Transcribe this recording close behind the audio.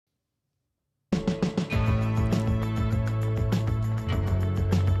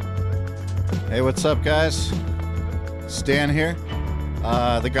Hey, what's up, guys? Stan here.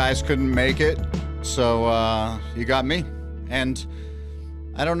 The guys couldn't make it, so you got me. And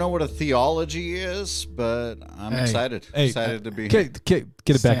I don't know what a theology is, but I'm excited. Excited to be here. Get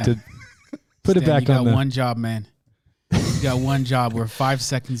it back to... Put Stan, it back you on got the... one job, man. You got one job. We're 5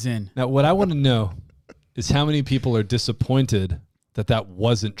 seconds in. Now, what I want to know is how many people are disappointed that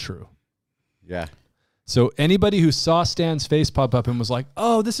wasn't true. Yeah. So anybody who saw Stan's face pop up and was like,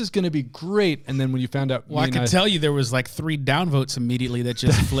 oh, this is going to be great. And then when you found out... Well, I could tell you there was like 3 downvotes immediately that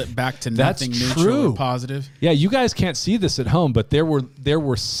just flipped back to nothing neutral or positive. Yeah, you guys can't see this at home, but there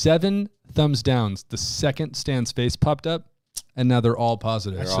were 7 thumbs downs the second Stan's face popped up, and now they're all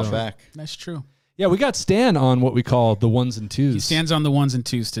positive. They're all back. That's true. Yeah, we got Stan on what we call the ones and twos. He stands on the ones and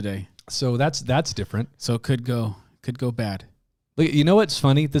twos today. So that's different. So it could go bad. Look, you know what's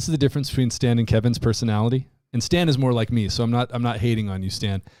funny? This is the difference between Stan and Kevin's personality. And Stan is more like me, so I'm not hating on you,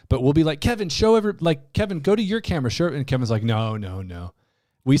 Stan. But we'll be like, Kevin, Kevin, go to your camera, show it. And Kevin's like, no.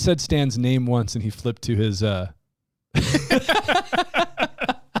 We said Stan's name once, and he flipped to his.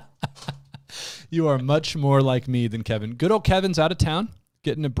 You are much more like me than Kevin. Good old Kevin's out of town,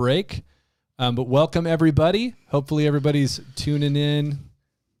 getting a break. But welcome everybody. Hopefully everybody's tuning in,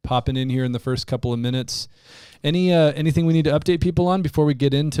 popping in here in the first couple of minutes. Anything we need to update people on before we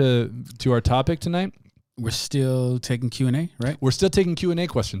get into our topic tonight? We're still taking Q&A, right? We're still taking Q&A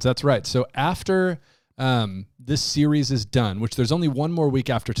questions. That's right. So after this series is done, which there's only one more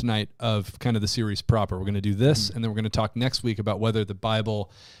week after tonight of kind of the series proper. We're going to do this, and then we're going to talk next week about whether the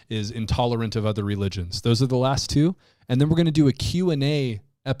Bible is intolerant of other religions. Those are the last 2. And then we're going to do a Q&A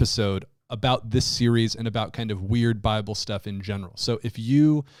episode about this series and about kind of weird Bible stuff in general. So if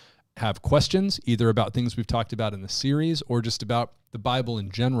you have questions, either about things we've talked about in the series or just about the Bible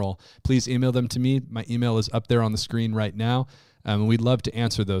in general, please email them to me. My email is up there on the screen right now. And we'd love to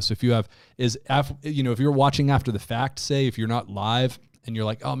answer those. So if you have, if you're watching after the fact, say, if you're not live and you're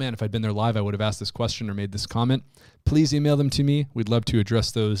like, oh man, if I'd been there live, I would have asked this question or made this comment, please email them to me. We'd love to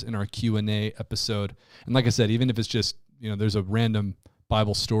address those in our Q&A episode. And like I said, even if it's just, there's a random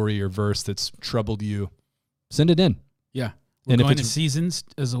Bible story or verse that's troubled you, send it in. Yeah. We're going to seasons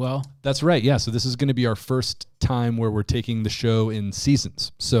as well. That's right. Yeah. So this is going to be our first time where we're taking the show in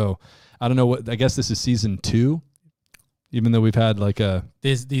seasons. So I don't know I guess this is season 2. Even though we've had like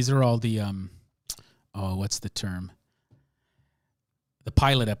these are all the what's the term? The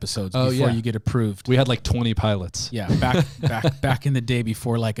pilot episodes before you get approved. We had like 20 pilots. Yeah, back in the day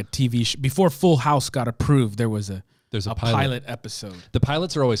before like a TV before Full House got approved, there's a pilot episode. The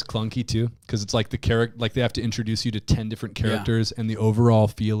pilots are always clunky too, because it's like they have to introduce you to 10 different characters and the overall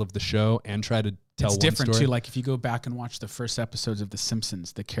feel of the show and try to tell one story. It's different too. Like if you go back and watch the first episodes of The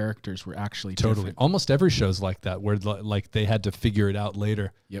Simpsons, the characters were actually different. Almost every show's like that, where like they had to figure it out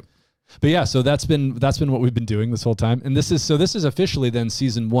later. Yep. But yeah, so that's been what we've been doing this whole time, and this is officially then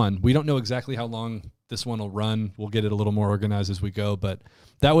season 1. We don't know exactly how long this one will run. We'll get it a little more organized as we go, but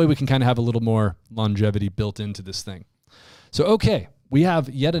that way we can kind of have a little more longevity built into this thing. So okay, we have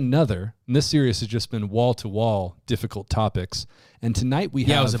yet another, and this series has just been wall-to-wall difficult topics, and tonight we have...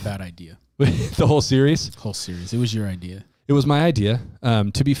 Yeah, it was a bad idea. The whole series? Whole series. It was your idea. It was my idea.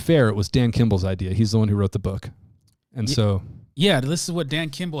 To be fair, it was Dan Kimball's idea. He's the one who wrote the book. And so... Yeah, this is what Dan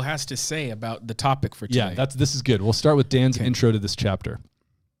Kimball has to say about the topic for today. Yeah, this is good. We'll start with Dan's intro to this chapter.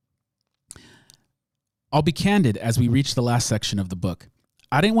 I'll be candid as we reach the last section of the book.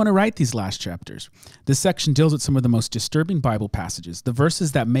 I didn't want to write these last chapters. This section deals with some of the most disturbing Bible passages, the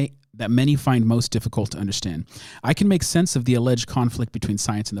verses that many find most difficult to understand. I can make sense of the alleged conflict between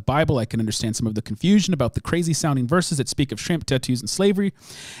science and the Bible. I can understand some of the confusion about the crazy-sounding verses that speak of shrimp, tattoos, and slavery.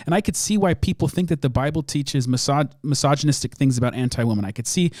 And I could see why people think that the Bible teaches misogynistic things about anti-women. I could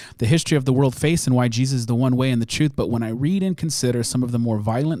see the history of the world face and why Jesus is the one way and the truth. But when I read and consider some of the more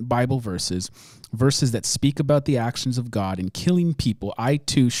violent Bible verses that speak about the actions of God in killing people, I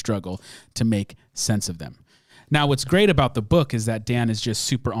too struggle to make sense of them. Now, what's great about the book is that Dan is just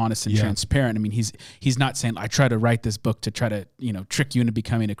super honest and transparent. I mean, he's not saying, I try to write this book to try to, trick you into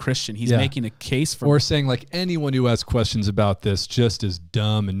becoming a Christian. He's making a case for... Or saying, like, anyone who has questions about this just is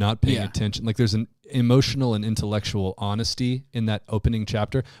dumb and not paying attention. Like, there's an emotional and intellectual honesty in that opening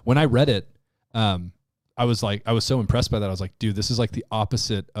chapter. When I read it, I was so impressed by that. I was like, dude, this is like the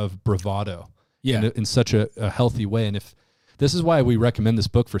opposite of bravado. Yeah. In such a healthy way. And this is why we recommend this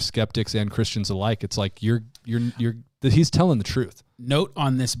book for skeptics and Christians alike. It's like you're that he's telling the truth. Note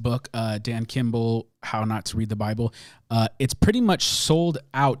on this book, Dan Kimball, How Not to Read the Bible. It's pretty much sold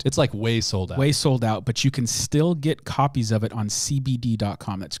out. It's like way sold out. Way sold out, but you can still get copies of it on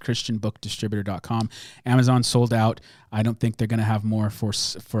CBD.com. That's ChristianBookDistributor.com. Amazon sold out. I don't think they're going to have more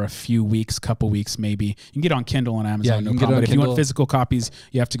for a few weeks, couple weeks maybe. You can get it on Kindle on Amazon, Yeah, you no can get it problem. on But if you want Kindle. physical copies,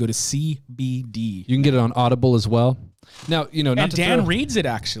 you have to go to CBD. You can get it on Audible as well. Now, not And to Dan throw- reads it,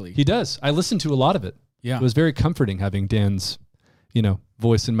 actually. He does. I listened to a lot of it. Yeah. It was very comforting having Dan's,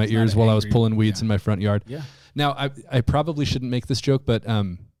 voice in my not ears an while I was angry- pulling weeds yeah. in my front yard. Yeah. Now, I probably shouldn't make this joke, but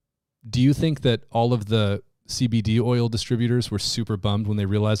do you think that all of the CBD oil distributors were super bummed when they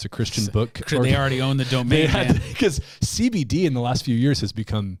realized a Christian book? They already own the domain, man. Because CBD in the last few years has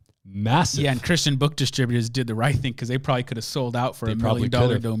become massive. Yeah, and Christian Book Distributors did the right thing because they probably could have sold out for They $1 probably million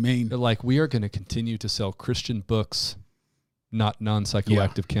could've. domain. They're like, we are going to continue to sell Christian books, not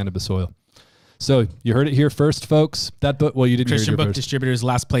non-psychoactive cannabis oil. So you heard it here first, folks. That book, well, you didn't Christian hear it Book here first. Distributors,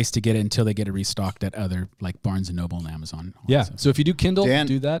 last place to get it until they get it restocked at other like Barnes and Noble and Amazon. Yeah. So- So if you do Kindle, Dan-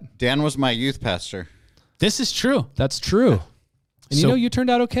 do that. Dan was my youth pastor. This is true. That's true. And So- you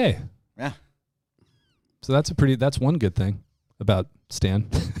turned out okay. Yeah. So that's one good thing about Stan.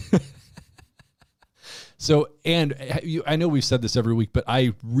 So, and I know we've said this every week, but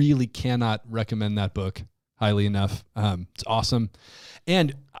I really cannot recommend that book highly enough. It's awesome.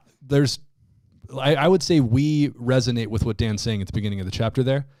 And I would say we resonate with what Dan's saying at the beginning of the chapter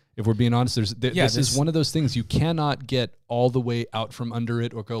there. If we're being honest, this is one of those things you cannot get all the way out from under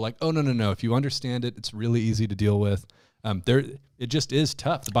it or go like, oh, no. If you understand it, it's really easy to deal with. It just is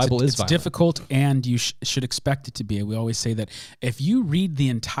tough. The Bible is It's violent. difficult, and you should expect it to be. We always say that if you read the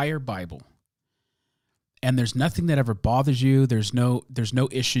entire Bible and there's nothing that ever bothers you, there's no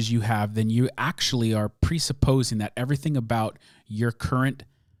issues you have, then you actually are presupposing that everything about your current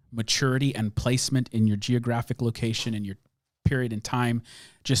maturity and placement in your geographic location and your period in time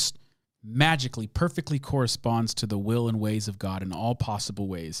just magically, perfectly corresponds to the will and ways of God in all possible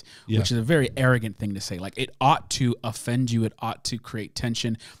ways, which is a very arrogant thing to say. Like, it ought to offend you. It ought to create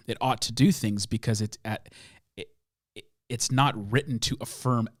tension. It ought to do things because it's not written to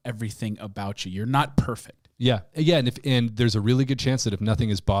affirm everything about you. You're not perfect. Yeah. And there's a really good chance that if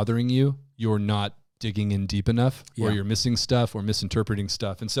nothing is bothering you, you're not digging in deep enough, or Yeah. you're missing stuff or misinterpreting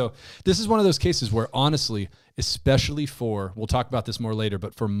stuff. And so this is one of those cases where, honestly, especially we'll talk about this more later,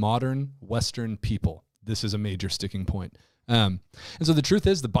 but for modern Western people, this is a major sticking point. And so the truth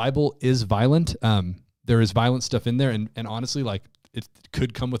is the Bible is violent. There is violent stuff in there. And honestly, like, it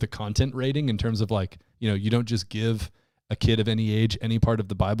could come with a content rating in terms of like, you don't just give a kid of any age any part of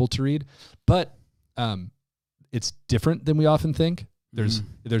the Bible to read, but it's different than we often think.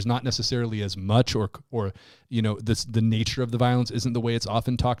 There's not necessarily as much or the nature of the violence isn't the way it's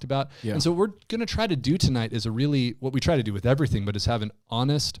often talked about. Yeah. And so what we're going to try to do tonight is what we try to do with everything, but is have an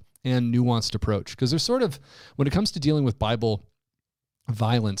honest and nuanced approach. Because there's sort of, when it comes to dealing with Bible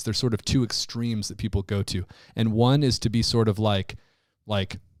violence, there's sort of two extremes that people go to. And one is to be sort of like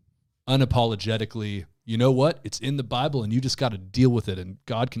unapologetically, you know what? It's in the Bible and you just got to deal with it, and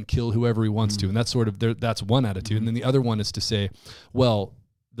God can kill whoever he wants to. And that's sort of that's one attitude. And then the other one is to say, well,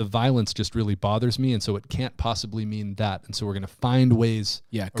 the violence just really bothers me, and so it can't possibly mean that. And so we're going to find ways.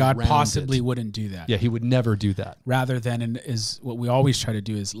 Yeah, God around possibly it. wouldn't do that. Yeah, he would never do that. Rather than, and is what we always try to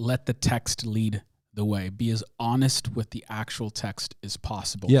do, is let the text lead the way. Be as honest with the actual text as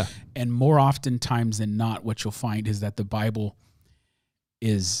possible. Yeah. And more often times than not, what you'll find is that the Bible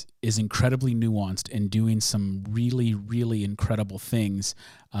is incredibly nuanced and doing some really, really incredible things,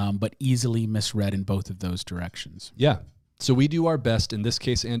 but easily misread in both of those directions. Yeah. So we do our best in this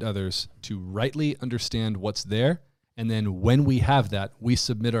case and others to rightly understand what's there. And then when we have that, we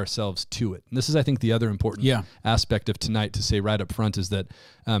submit ourselves to it. And this is, I think, the other important aspect of tonight to say right up front is that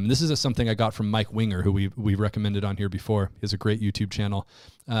this is something I got from Mike Winger, who we've recommended on here before. He has a great YouTube channel.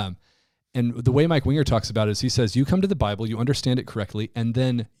 And the way Mike Winger talks about it is he says, you come to the Bible, you understand it correctly, and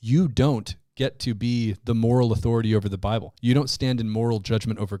then you don't get to be the moral authority over the Bible. You don't stand in moral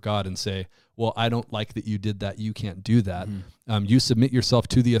judgment over God and say, well, I don't like that you did that. You can't do that. You submit yourself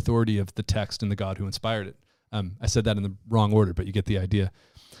to the authority of the text and the God who inspired it. I said that in the wrong order, but you get the idea.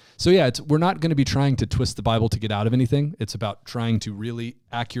 So yeah, we're not going to be trying to twist the Bible to get out of anything. It's about trying to really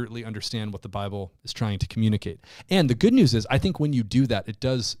accurately understand what the Bible is trying to communicate. And the good news is, I think when you do that, it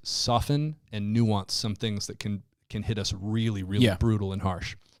does soften and nuance some things that can hit us really, really brutal and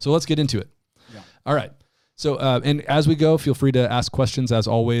harsh. So let's get into it. Yeah. All right. So, and as we go, feel free to ask questions as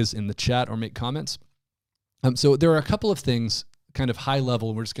always in the chat or make comments. So there are a couple of things kind of high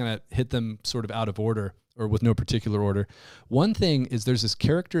level. We're just going to hit them sort of out of order or with no particular order. One thing is there's this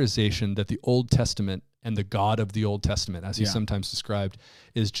characterization that the Old Testament and the God of the Old Testament, as he's sometimes described,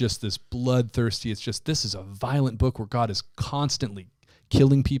 is just this bloodthirsty. It's just, this is a violent book where God is constantly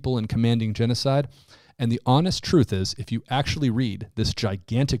killing people and commanding genocide. And the honest truth is, if you actually read this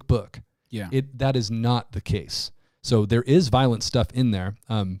gigantic book, that is not the case. So there is violent stuff in there,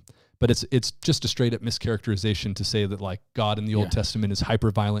 but it's just a straight up mischaracterization to say that like God in the Old Testament is hyper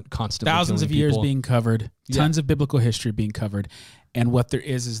violent, constantly thousands of killing years people. being covered, tons of biblical history being covered, and what there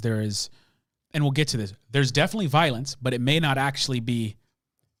is, and we'll get to this. There's definitely violence, but it may not actually be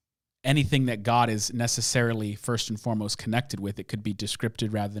anything that God is necessarily first and foremost connected with. It could be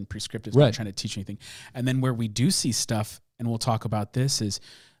descriptive rather than prescriptive. It's not trying to teach anything. And then where we do see stuff, and we'll talk about this, is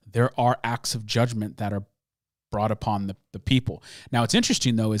there are acts of judgment that are brought upon the people. Now, what's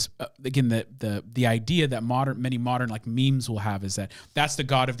interesting though is again the idea that many modern like memes will have is that that's the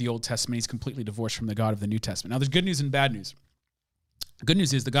God of the Old Testament. He's completely divorced from the God of the New Testament. Now, there's good news and bad news. The good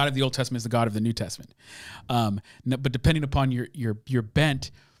news is the God of the Old Testament is the God of the New Testament. But depending upon your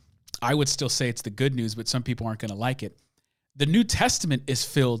bent, I would still say it's the good news, but some people aren't going to like it. The New Testament is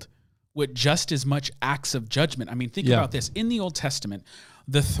filled with just as much acts of judgment. I mean, think about this. In the Old Testament,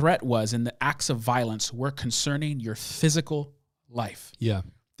 the threat was, and the acts of violence were concerning your physical life. Yeah.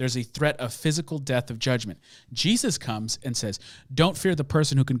 There's a threat of physical death, of judgment. Jesus comes and says, don't fear the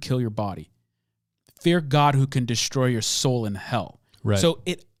person who can kill your body. Fear God who can destroy your soul in hell. Right. So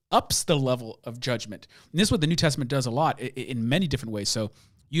it ups the level of judgment. And this is what the New Testament does a lot in many different ways. So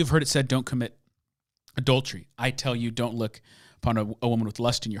you've heard it said, don't commit adultery. I tell you, don't look upon a woman with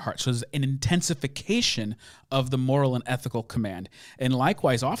lust in your heart. So there's an intensification of the moral and ethical command. And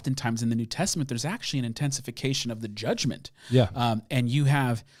likewise, oftentimes in the New Testament, there's actually an intensification of the judgment. Yeah. And you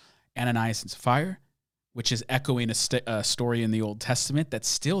have Ananias and Sapphira, which is echoing a story in the Old Testament that's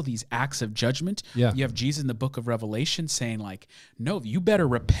still these acts of judgment. Yeah. You have Jesus in the book of Revelation saying like, no, you better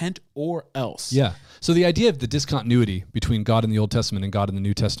repent or else. Yeah. So the idea of the discontinuity between God in the Old Testament and God in the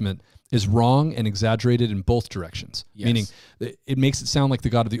New Testament is wrong and exaggerated in both directions. Yes. Meaning it makes it sound like the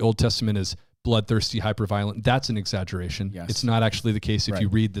God of the Old Testament is bloodthirsty, hyper-violent. That's an exaggeration. Yes. It's not actually the case if you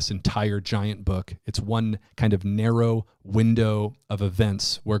read this entire giant book. It's one kind of narrow window of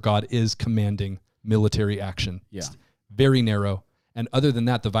events where God is commanding military action. Yeah. It's very narrow. And other than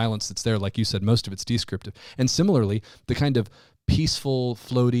that, the violence that's there, like you said, most of it's descriptive. And similarly, the kind of peaceful,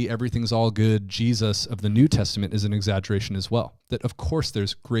 floaty, everything's all good Jesus of the New Testament is an exaggeration as well. That of course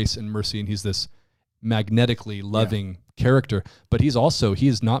there's grace and mercy, and he's this magnetically loving character, but he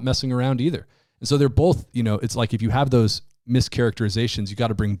is not messing around either. And so they're both, it's like if you have those mischaracterizations, you got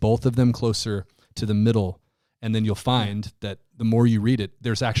to bring both of them closer to the middle. And then you'll find that the more you read it,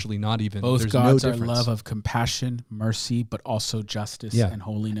 there's actually not even, both there's gods no are difference. love of compassion, mercy, but also justice and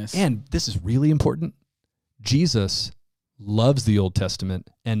holiness. And this is really important. Jesus loves the Old Testament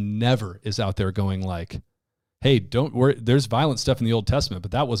and never is out there going like, hey, don't worry, there's violent stuff in the Old Testament,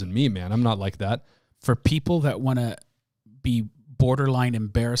 but that wasn't me, man. I'm not like that. For people that want to be borderline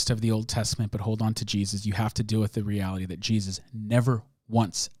embarrassed of the Old Testament but hold on to Jesus, you have to deal with the reality that Jesus never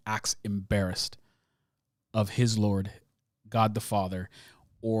once acts embarrassed of his Lord, God the Father,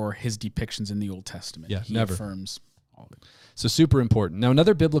 or his depictions in the Old Testament. Yeah, he never. affirms all of it. So super important. Now,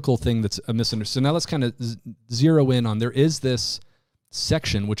 another biblical thing that's a misunderstanding. So now let's kind of zero in on, there is this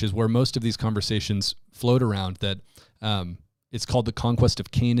section, which is where most of these conversations float around, that it's called the conquest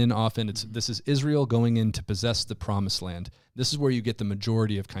of Canaan often. This is Israel going in to possess the promised land. This is where you get the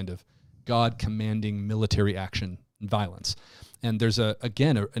majority of kind of God commanding military action and violence. And there's a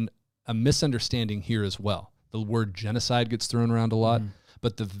misunderstanding here as well. The word genocide gets thrown around a lot,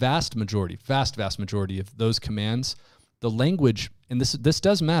 but the vast majority of those commands, the language, and this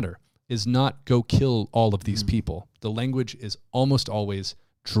does matter, is not go kill all of these people. The language is almost always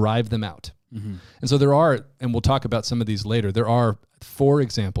drive them out. And so there are, and we'll talk about some of these later, there are 4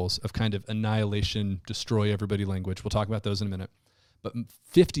 examples of kind of annihilation, destroy everybody language. We'll talk about those in a minute. But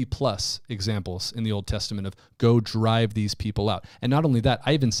 50 plus examples in the Old Testament of go drive these people out. And not only that,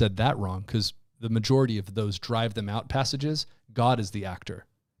 I even said that wrong, because the majority of those drive them out passages, God is the actor.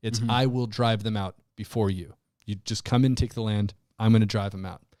 It's I will drive them out before you. You just come in, take the land, I'm going to drive them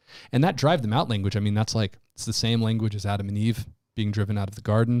out. And that drive them out language, I mean, that's like, it's the same language as Adam and Eve being driven out of the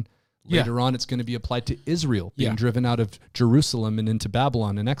garden. Later on, it's going to be applied to Israel being driven out of Jerusalem and into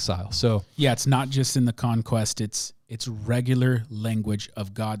Babylon in exile. So yeah, it's not just in the conquest, it's regular language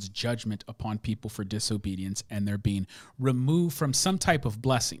of God's judgment upon people for disobedience, and they're being removed from some type of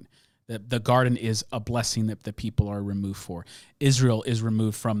blessing. The garden is a blessing that the people are removed for. Israel is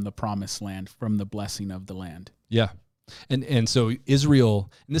removed from the promised land, from the blessing of the land. Yeah. And so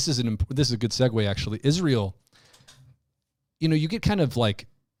Israel, and this is a good segue actually. Israel, you get kind of like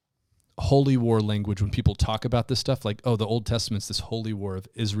holy war language when people talk about this stuff, like, oh, the Old Testament's this holy war of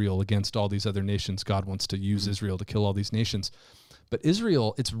Israel against all these other nations. God wants to use Israel to kill all these nations. But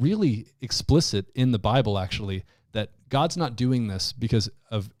Israel, it's really explicit in the Bible, actually, that God's not doing this because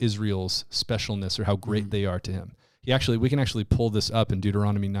of Israel's specialness or how great they are to him. We can actually pull this up in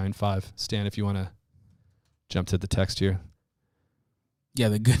Deuteronomy 9:5. Stan, if you want to jump to the text here. Yeah,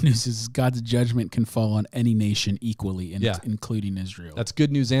 the good news is God's judgment can fall on any nation equally, including Israel. That's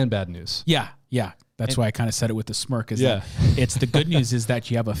good news and bad news. Yeah. That's why I kind of said it with a smirk. It's the good news is that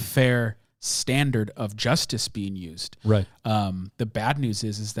you have a fair standard of justice being used. Right. The bad news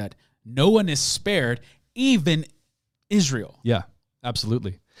is that no one is spared, even Israel. Yeah,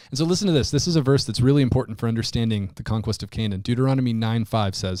 absolutely. And so listen to this. This is a verse that's really important for understanding the conquest of Canaan. Deuteronomy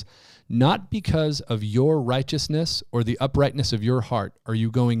 9:5 says, "Not because of your righteousness or the uprightness of your heart are you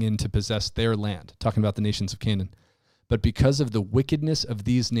going in to possess their land," talking about the nations of Canaan, "but because of the wickedness of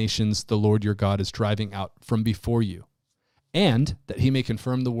these nations the Lord your God is driving out from before you, and that he may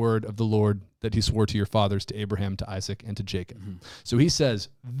confirm the word of the Lord that he swore to your fathers, to Abraham, to Isaac, and to Jacob." Mm-hmm. So he says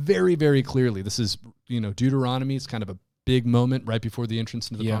very, very clearly, this is, Deuteronomy. It's kind of a big moment right before the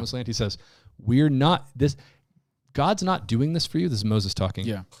entrance into the promised land. He says, God's not doing this for you. This is Moses talking.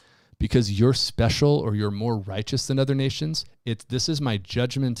 Yeah. Because you're special or you're more righteous than other nations. This is my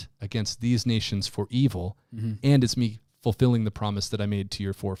judgment against these nations for evil. Mm-hmm. And it's me fulfilling the promise that I made to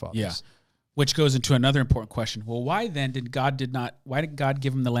your forefathers. Yeah. Which goes into another important question. Well, why then did God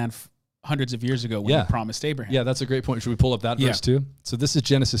give him the land hundreds of years ago when he promised Abraham? Yeah, that's a great point. Should we pull up that verse too? So this is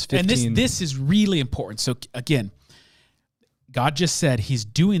Genesis 15. And this is really important. So again, God just said he's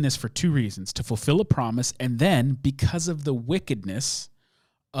doing this for two reasons: to fulfill a promise, and then because of the wickedness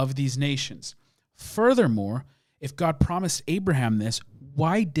of these nations. Furthermore, if God promised Abraham this,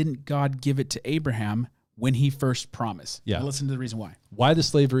 why didn't God give it to Abraham when he first promised? Yeah. Now listen to the reason why. Why the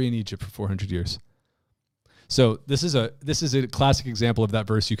slavery in Egypt for 400 years? So this is a classic example of that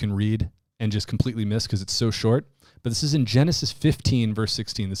verse you can read and just completely miss because it's so short. But this is in Genesis 15, verse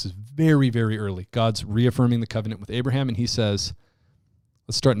 16. This is very, very early. God's reaffirming the covenant with Abraham, and he says,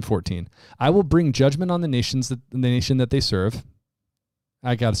 let's start in 14. "I will bring judgment on the nation that they serve."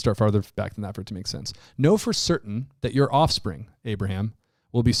 I got to start farther back than that for it to make sense. "Know for certain that your offspring, Abraham,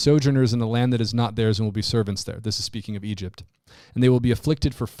 will be sojourners in the land that is not theirs and will be servants there." This is speaking of Egypt. "And they will be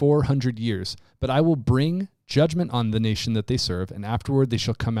afflicted for 400 years. But I will bring judgment on the nation that they serve, and afterward they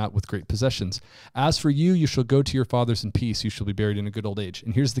shall come out with great possessions. As for you, you shall go to your fathers in peace. You shall be buried in a good old age."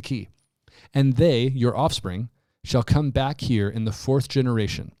 And here's the key. "And they, your offspring, shall come back here in the 4th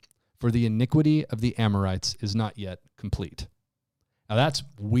generation, for the iniquity of the Amorites is not yet complete." Now that's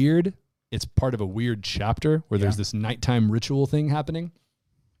weird. It's part of a weird chapter where there's this nighttime ritual thing happening.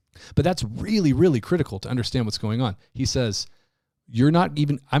 But that's really, really critical to understand what's going on. He says, I'm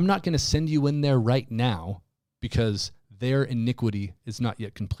not going to send you in there right now because their iniquity is not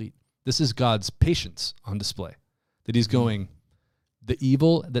yet complete. This is God's patience on display. That he's going, the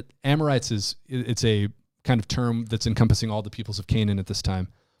evil, that Amorites it's a kind of term that's encompassing all the peoples of Canaan at this time.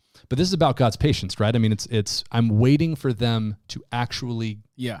 But this is about God's patience, right? I mean, I'm waiting for them to actually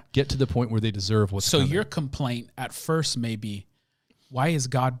get to the point where they deserve what's coming. So your complaint at first may be, why is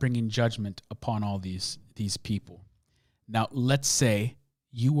God bringing judgment upon all these people? Now, let's say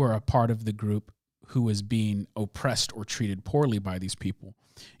you were a part of the group who is being oppressed or treated poorly by these people.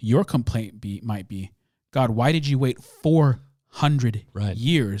 Your complaint might be, God, why did you wait 400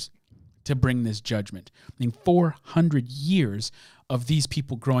 years to bring this judgment? I mean, 400 years of these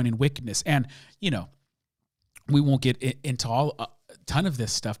people growing in wickedness. And, we won't get into a ton of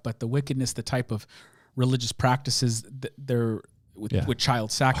this stuff, but the wickedness, the type of religious practices that they're with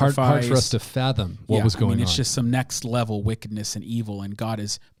child sacrifice. Hard for us to fathom what was going on. It's just some next level wickedness and evil, and God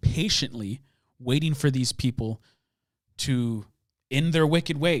is patiently waiting for these people to end their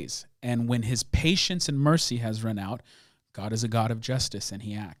wicked ways. And when his patience and mercy has run out, God is a God of justice, and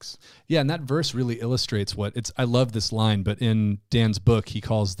he acts. Yeah, and that verse really illustrates I love this line, but in Dan's book, he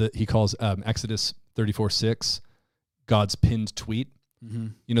calls Exodus 34:6 God's pinned tweet.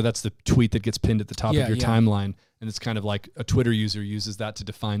 Mm-hmm. That's the tweet that gets pinned at the top of your timeline. And it's kind of like a Twitter user uses that to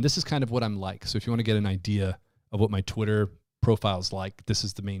define, this is kind of what I'm like. So if you want to get an idea of what my Twitter profile's like, this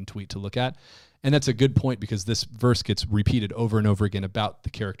is the main tweet to look at. And that's a good point because this verse gets repeated over and over again about the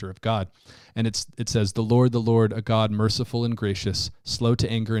character of God. And it says, the Lord, a God merciful and gracious, slow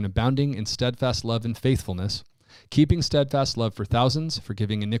to anger and abounding in steadfast love and faithfulness, keeping steadfast love for thousands,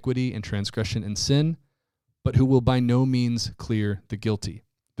 forgiving iniquity and transgression and sin, but who will by no means clear the guilty,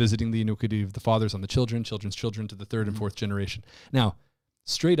 visiting the iniquity of the fathers on the children, children's children to the 3rd and 4th generation. Now,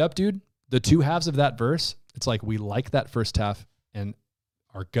 straight up, dude, the two halves of that verse, it's like we like that first half and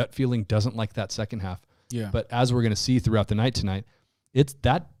our gut feeling doesn't like that second half. Yeah. But as we're going to see throughout the night tonight, it's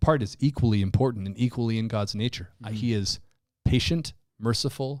that part is equally important and equally in God's nature. He is patient,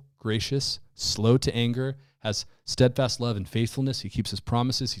 merciful, gracious, slow to anger, has steadfast love and faithfulness. He keeps his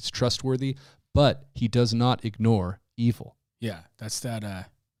promises. He's trustworthy, but he does not ignore evil. Yeah, that's that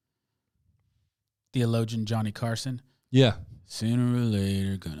theologian Johnny Carson. Yeah. Sooner or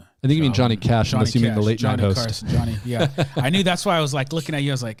later, gonna. I think you mean Johnny Cash, unless you mean the late Johnny night host. Carson, Johnny, yeah. I knew that's why I was like looking at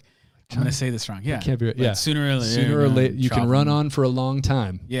you. I was like, I'm going to say this wrong. Yeah. It can't be, But yeah. Sooner Sooner or later, you can run on. on for a long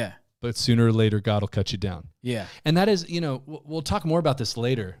time, Yeah. but sooner or later, God will cut you down. Yeah. And that is, we'll talk more about this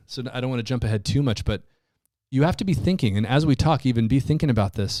later. So I don't want to jump ahead too much, but you have to be thinking. And as we talk, even be thinking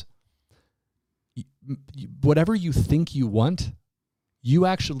about this. Whatever you think you want, you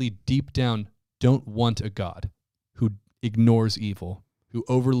actually deep down don't want a God who ignores evil, who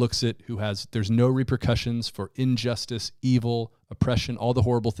overlooks it, there's no repercussions for injustice, evil, oppression, all the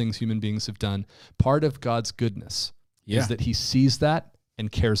horrible things human beings have done. Part of God's goodness is that he sees that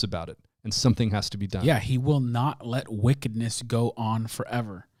and cares about it, and something has to be done. Yeah, he will not let wickedness go on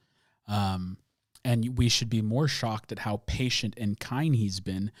forever. And we should be more shocked at how patient and kind he's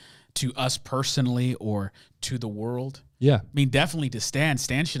been to us personally or to the world. Yeah. I mean, definitely to Stan.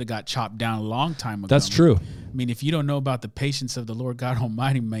 Stan should have got chopped down a long time ago. That's true. I mean, if you don't know about the patience of the Lord God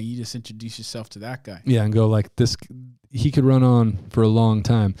Almighty, man, you just introduce yourself to that guy. Yeah, and go like this. He could run on for a long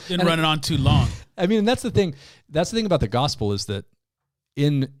time. Didn't run it on too long. I mean, that's the thing. That's the thing about the gospel is that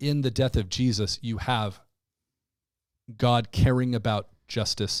in the death of Jesus, you have God caring about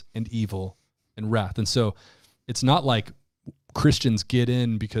justice and evil and wrath. And so it's not like Christians get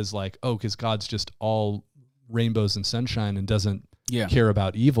in because God's just all rainbows and sunshine and doesn't care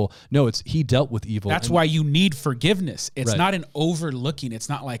about evil. No, he dealt with evil. That's why you need forgiveness. It's Right. not an overlooking. It's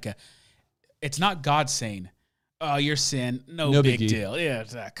not like it's not God saying, oh, your sin, no big biggie. deal.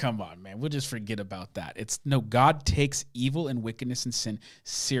 Yeah, come on, man. We'll just forget about that. God takes evil and wickedness and sin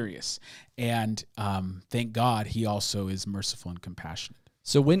serious. And thank God he also is merciful and compassionate.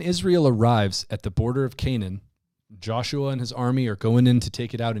 So when Israel arrives at the border of Canaan, Joshua and his army are going in to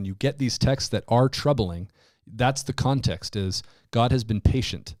take it out, and you get these texts that are troubling. That's the context, is God has been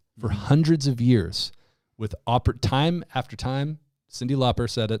patient for hundreds of years with time after time. Cyndi Lauper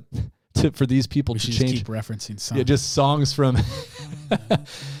said it, for these people to change. Keep referencing songs. Yeah, just songs from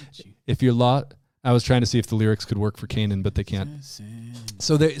If You're Lost. I was trying to see if the lyrics could work for Canaan, but they can't.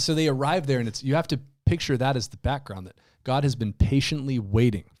 So they arrive there, and you have to picture that as the background, that God has been patiently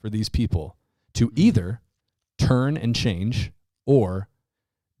waiting for these people to either turn and change or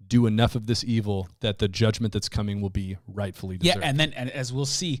do enough of this evil that the judgment that's coming will be rightfully deserved. Yeah, and as we'll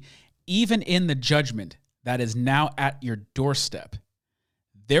see, even in the judgment that is now at your doorstep,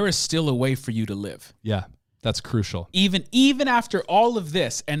 there is still a way for you to live. Yeah, that's crucial. Even after all of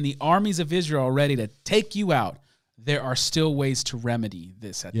this and the armies of Israel are ready to take you out, there are still ways to remedy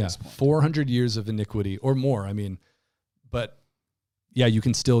this at this point. 400 years of iniquity or more. I mean, but yeah, you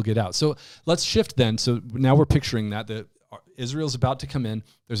can still get out. So let's shift then. So now we're picturing that Israel's about to come in.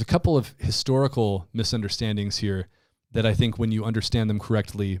 There's a couple of historical misunderstandings here that I think when you understand them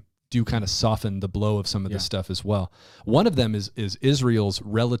correctly do kind of soften the blow of some of this stuff as well. One of them is Israel's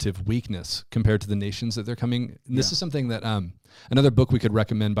relative weakness compared to the nations that they're coming. And this is something that another book we could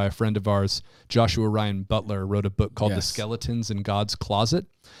recommend by a friend of ours, Joshua Ryan Butler, wrote a book called The Skeletons in God's Closet.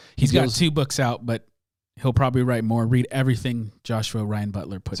 He's got 2 books out, but he'll probably write more. Read everything Joshua Ryan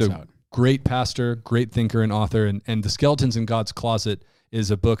Butler puts out. Great pastor, great thinker and author. And The Skeletons in God's Closet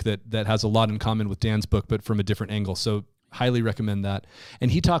is a book that has a lot in common with Dan's book, but from a different angle. So highly recommend that.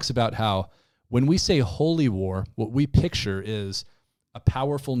 And he talks about how when we say holy war, what we picture is a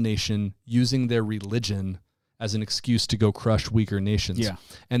powerful nation using their religion as an excuse to go crush weaker nations. Yeah.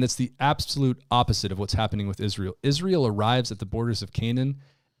 And it's the absolute opposite of what's happening with Israel. Israel arrives at the borders of Canaan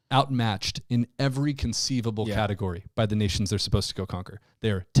outmatched in every conceivable category by the nations they're supposed to go conquer.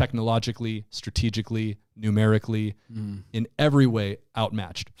 They're technologically, strategically, numerically, in every way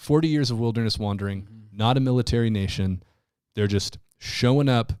outmatched. 40 years of wilderness wandering, not a military nation. They're just showing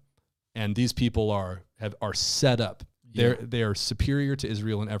up, and these people are set up. They are superior to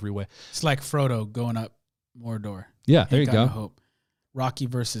Israel in every way. It's like Frodo going up Mordor. Yeah, there you go. Hope. Rocky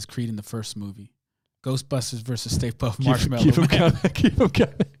versus Creed in the first movie. Ghostbusters versus Stay Puft Marshmallow Man. Keep him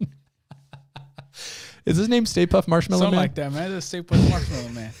coming. Is his name Stay Puft Marshmallow Something Man? like that, man. It's Stay Puft Marshmallow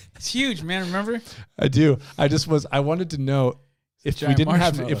Man. It's huge, man. Remember? I do. I wanted to know. if we giant didn't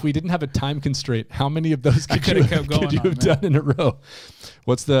have marshmallow. if we didn't have a time constraint, how many of those could coulda you, kept going could you on, have man. done in a row?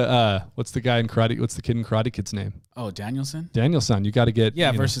 What's the guy in Karate? What's the kid in Karate Kid's name? Oh, Danielson. Daniel-san. You got to get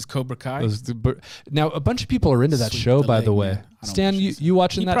Versus Cobra Kai. Now a bunch of people are into that Sweep show. the By leg, the way, man. I don't Stan, watch you, this. you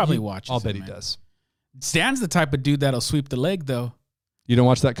watching He that? probably You- watches I'll it, bet he man. does. Stan's the type of dude that'll sweep the leg, though. You don't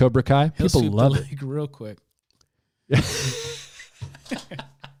watch that Cobra Kai? He'll People sweep love the it. leg real quick.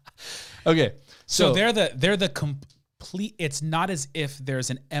 Okay, So they're the complete. It's not as if there's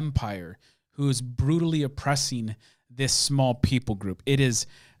an empire who is brutally oppressing this small people group. It is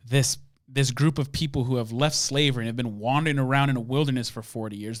this group of people who have left slavery and have been wandering around in a wilderness for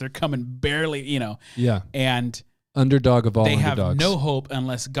 40 years. They're coming barely, yeah, and underdog of all they underdogs. have no hope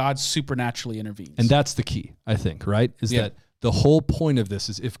unless God supernaturally intervenes. And that's the key, I think, right? Is Yeah. that the whole point of this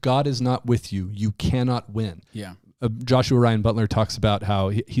is if God is not with you, you cannot win. yeah, Joshua Ryan Butler talks about how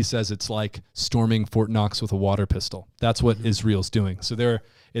he says it's like storming Fort Knox with a water pistol. That's what Israel's doing. So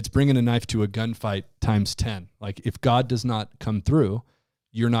it's bringing a knife to a gunfight times 10. Like if God does not come through,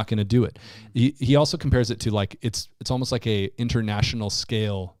 you're not going to do it. He also compares it to like it's almost like a international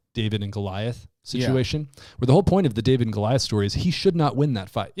scale David and Goliath situation, where the whole point of the David and Goliath story is he should not win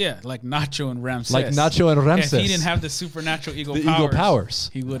that fight. yeah, like Nacho and Ramses. Like Nacho and Ramses. If he didn't have the supernatural the eagle powers.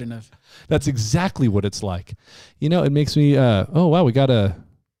 he wouldn't have. That's exactly what it's like. It makes me, oh, wow, we got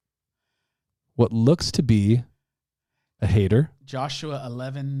what looks to be a hater. Joshua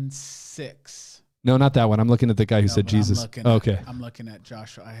 11:6. No, not that one. I'm looking at the guy who No, said but I'm Jesus. looking Okay. I'm looking at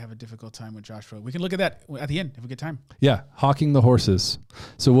Joshua. I have a difficult time with Joshua. We can look at that at the end if we get time. Yeah, hawking the horses.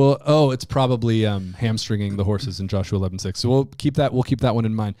 So it's probably hamstringing the horses in Joshua 11:6. So we'll keep that one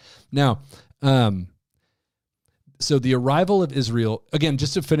in mind. Now, so the arrival of Israel, again,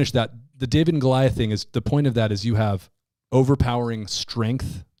 just to finish that, the David and Goliath thing is the point of that is you have overpowering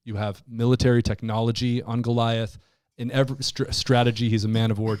strength, you have military technology on Goliath. In every strategy, he's a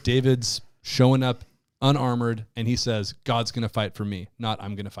man of war. David's showing up unarmored, and he says, God's going to fight for me, not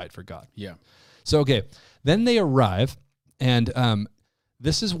I'm going to fight for God. Yeah. So, okay, then they arrive, and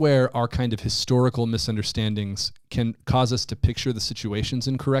this is where our kind of historical misunderstandings can cause us to picture the situations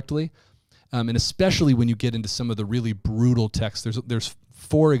incorrectly, and especially when you get into some of the really brutal texts. There's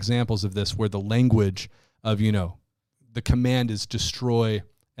 4 examples of this where the language of, the command is destroy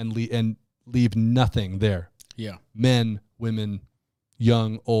and leave nothing there. Yeah. Men, women,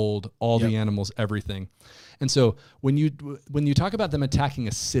 young, old, all the animals, everything. And so when you talk about them attacking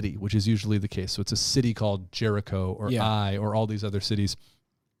a city, which is usually the case, so it's a city called Jericho or Ai or all these other cities,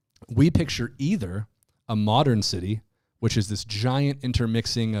 we picture either a modern city, which is this giant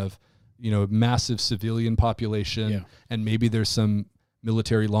intermixing of, massive civilian population, and maybe there's some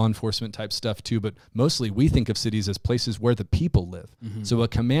military law enforcement type stuff too, but mostly we think of cities as places where the people live. Mm-hmm. So a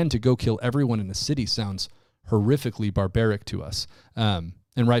command to go kill everyone in a city sounds horrifically barbaric to us, and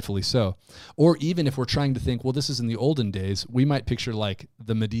rightfully so. Or even if we're trying to think, well, this is in the olden days, we might picture like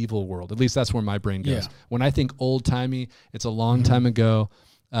the medieval world. At least that's where my brain goes. Yeah. When I think old timey, it's a long time ago.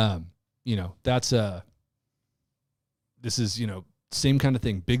 This is, same kind of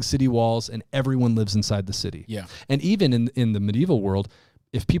thing, big city walls, and everyone lives inside the city. Yeah. And even in the medieval world,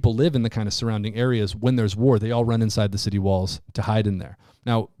 if people live in the kind of surrounding areas, when there's war, they all run inside the city walls to hide in there.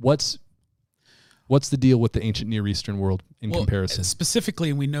 Now, what's the deal with the ancient Near Eastern world in comparison? Specifically,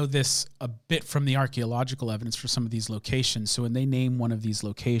 and we know this a bit from the archaeological evidence for some of these locations. So when they name one of these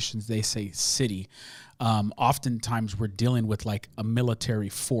locations, they say city. Oftentimes we're dealing with like a military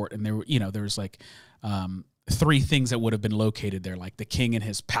fort, and there was like 3 things that would have been located there, like the king and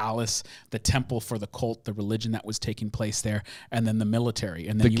his palace, the temple for the cult, the religion that was taking place there, and then the military,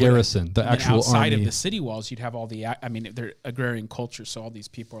 and then the garrison, the actual outside army. of the city walls, you'd have all the. I mean, they're agrarian culture, so all these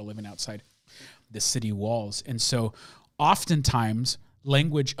people are living outside the city walls, and so oftentimes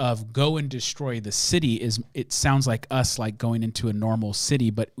language of go and destroy the city it sounds like us like going into a normal city,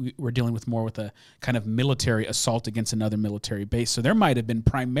 but we're dealing with more with a kind of military assault against another military base. So there might have been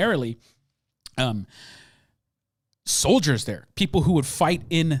primarily soldiers there, people who would fight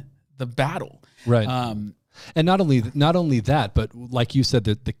in the battle. Right. And not only that, but like you said,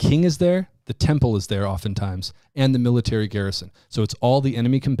 the king is there, the temple is there oftentimes, and the military garrison. So it's all the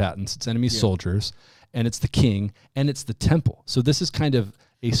enemy combatants, it's enemy soldiers, and it's the king, and it's the temple. So this is kind of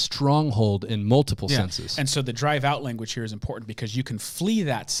a stronghold in multiple senses. And so the drive out language here is important because you can flee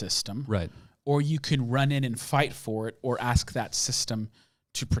that system, right, or you can run in and fight for it, or ask that system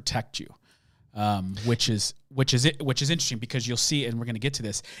to protect you. Which is interesting because you'll see, and we're going to get to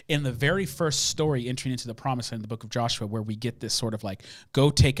this in the very first story entering into the promised land in the book of Joshua, where we get this sort of like, go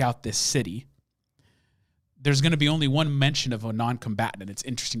take out this city. there's going to be only one mention of a non-combatant, and it's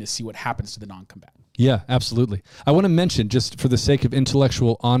interesting to see what happens to the non-combatant. Yeah, absolutely. I want to mention, just for the sake of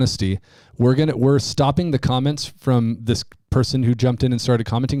intellectual honesty, we're stopping the comments from this person who jumped in and started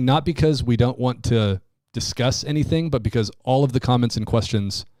commenting, not because we don't want to discuss anything, but because all of the comments and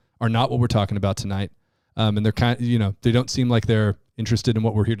questions are not what we're talking about tonight. And they're they don't seem like they're interested in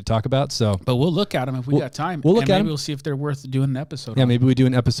what we're here to talk about. So, but we'll look at them if we got time. We'll look at them. Maybe we'll see if they're worth doing an episode. Yeah, maybe we do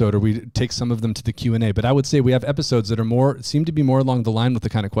an episode, or we take some of them to the Q&A. But I would say we have episodes that seem to be more along the line with the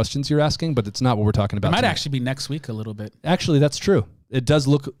kind of questions you're asking, but it's not what we're talking about. It might tonight. actually be next week a little bit. Actually, that's true. It does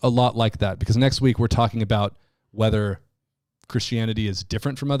look a lot like that, because next week we're talking about whether Christianity is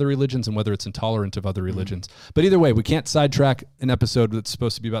different from other religions and whether it's intolerant of other religions. But either way, we can't sidetrack an episode that's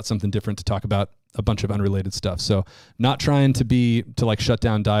supposed to be about something different to talk about a bunch of unrelated stuff. So not trying to shut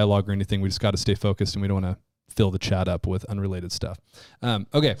down dialogue or anything. We just got to stay focused, and we don't want to fill the chat up with unrelated stuff.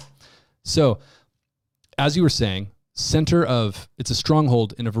 Okay. So as you were saying, it's a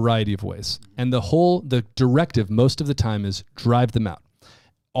stronghold in a variety of ways. And the directive most of the time is drive them out.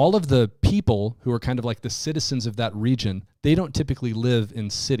 All of the people who are kind of like the citizens of that region, they don't typically live in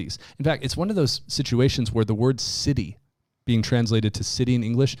cities. In fact, it's one of those situations where the word city being translated to city in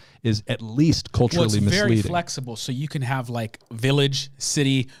English is at least culturally misleading. It's very flexible. So you can have like village,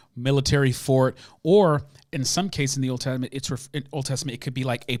 city, military fort, or in some cases in the Old Testament, it could be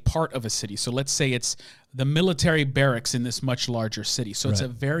like a part of a city. So let's say it's the military barracks in this much larger city. So it's a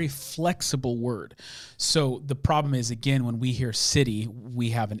very flexible word. So the problem is, again, when we hear city, we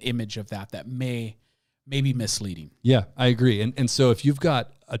have an image of that may be misleading. Yeah, I agree. And so if you've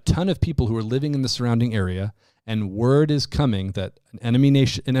got a ton of people who are living in the surrounding area and word is coming that an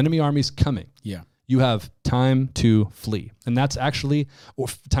enemy army is coming, you have time to flee. And that's actually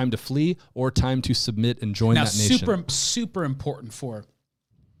time to flee or time to submit and join that nation. Super important for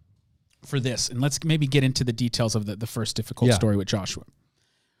this. And let's maybe get into the details of the first difficult story with Joshua.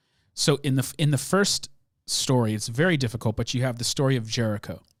 So in the first story, it's very difficult, but you have the story of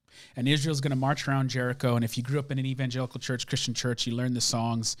Jericho. And Israel's going to march around Jericho. And if you grew up in an evangelical church, Christian church, you learn the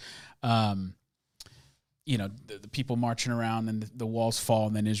songs. The people marching around, and the walls fall,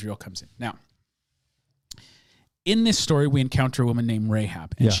 and then Israel comes in. Now, in this story, we encounter a woman named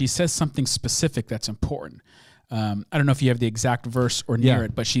Rahab, and she says something specific that's important. I don't know if you have the exact verse or near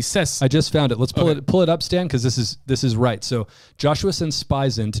it, but she says... I just found it. Let's pull it up, Stan, because this is right. So Joshua sends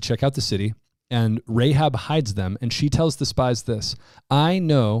spies in to check out the city, and Rahab hides them, and she tells the spies this: I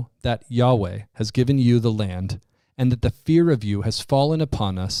know that Yahweh has given you the land, and that the fear of you has fallen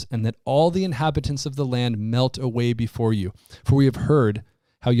upon us, and that all the inhabitants of the land melt away before you. For we have heard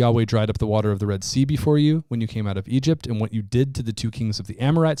how Yahweh dried up the water of the Red Sea before you when you came out of Egypt, and what you did to the two kings of the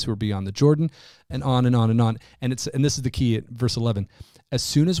Amorites who were beyond the Jordan, and on and on and on. And this is the key at verse 11. As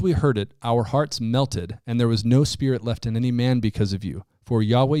soon as we heard it, our hearts melted, and there was no spirit left in any man because of you. For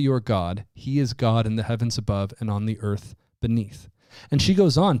Yahweh your God, he is God in the heavens above and on the earth beneath. And she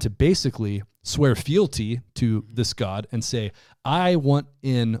goes on to basically swear fealty to this God and say, I want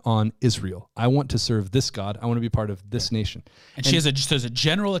in on Israel. I want to serve this God. I want to be part of this nation. And she has a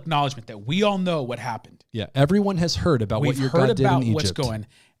general acknowledgement that we all know what happened. Yeah, everyone has heard about what your God did in Egypt. We've heard about what's going,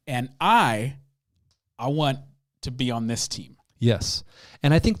 and I want to be on this team. Yes.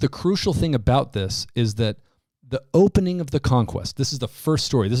 And I think the crucial thing about this is that the opening of the conquest, this is the first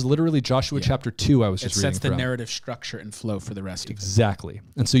story. This is literally Joshua chapter 2 I was just reading from. It sets the narrative structure and flow for the rest of it. Exactly.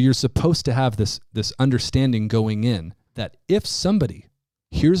 And so you're supposed to have this understanding going in that if somebody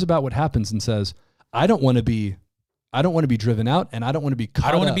hears about what happens and says, I don't want to be driven out, and I don't want to be caught up.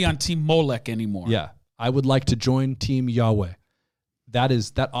 I don't want to be on Team Molech anymore. Yeah. I would like to join Team Yahweh.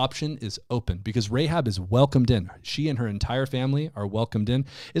 That option is open because Rahab is welcomed in. She and her entire family are welcomed in.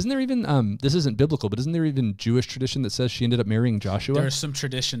 Isn't there even, this isn't biblical, but isn't there even Jewish tradition that says she ended up marrying Joshua? There are some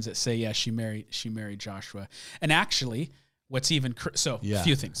traditions that say, she married Joshua. And actually, what's even, a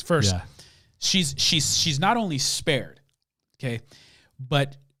few things. First, she's not only spared, okay,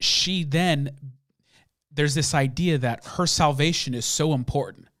 but there's this idea that her salvation is so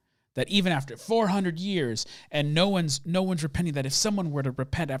important that even after 400 years and no one's repenting, that if someone were to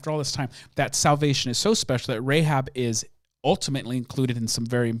repent after all this time, that salvation is so special that Rahab is ultimately included in some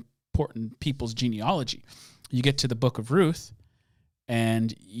very important people's genealogy. You get to the book of Ruth,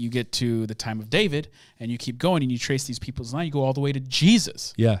 and you get to the time of David, and you keep going, and you trace these people's line. You go all the way to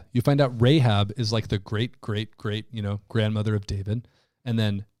Jesus. Yeah, you find out Rahab is like the great, grandmother of David, and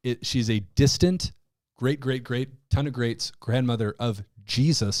then she's a distant, great, ton of greats grandmother of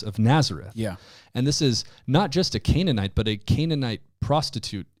Jesus of Nazareth. Yeah. And this is not just a Canaanite, but a Canaanite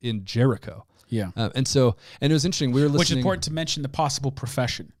prostitute in Jericho. Yeah. And it was interesting. We were listening. Which is important to mention the possible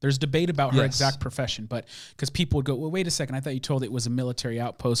profession. There's debate about her exact profession, but because people would go, well, wait a second, I thought you told it was a military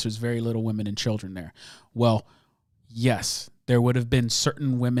outpost. There's very little women and children there. Well, yes, there would have been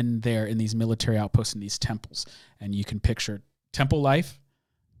certain women there in these military outposts in these temples. And you can picture temple life,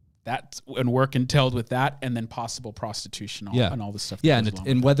 that and work entailed with that, and then possible prostitution and all this stuff. Yeah,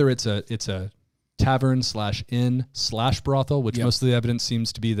 and whether it's a tavern /inn /brothel, which most of the evidence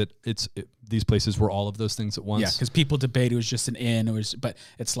seems to be that these places were all of those things at once. Yeah, because people debate it was just an inn, but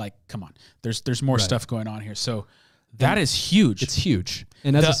it's like, come on, there's more stuff going on here. So that is huge. It's huge.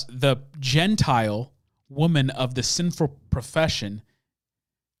 And the Gentile woman of the sinful profession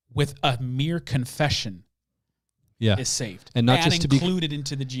with a mere confession is saved. And not just to be included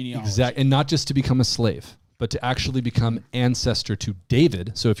into the genealogy. Exactly. And not just to become a slave, but to actually become ancestor to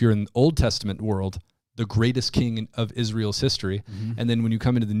David. So if you're in the Old Testament world, the greatest king of Israel's history. Mm-hmm. And then when you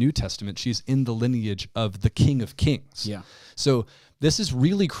come into the New Testament, she's in the lineage of the King of Kings. Yeah. So this is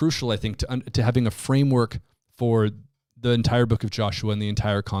really crucial, I think, to having a framework for the entire book of Joshua and the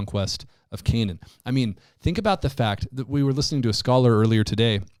entire conquest of Canaan. I mean, think about the fact that we were listening to a scholar earlier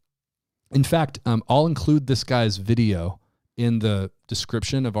today. In fact, I'll include this guy's video in the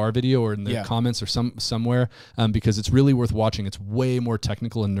description of our video or in the comments or somewhere because it's really worth watching. It's way more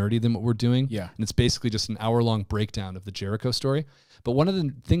technical and nerdy than what we're doing. Yeah. And it's basically just an hour-long breakdown of the Jericho story. But one of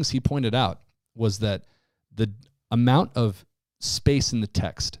the things he pointed out was that the amount of space in the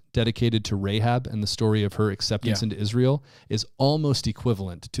text dedicated to Rahab and the story of her acceptance into Israel is almost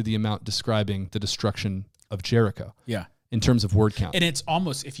equivalent to the amount describing the destruction of Jericho. Yeah. In terms of word count. And it's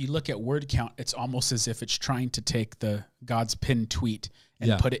almost, if you look at word count, it's almost as if it's trying to take the God's pinned tweet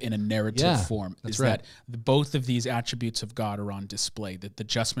and put it in a narrative form. That's is right. that both of these attributes of God are on display, that the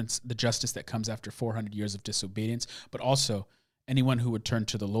justice that comes after 400 years of disobedience, but also anyone who would turn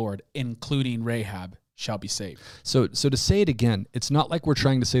to the Lord, including Rahab, shall be saved. So to say it again, it's not like we're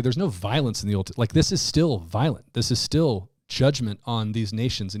trying to say there's no violence in the Old. Like this is still violent. This is still judgment on these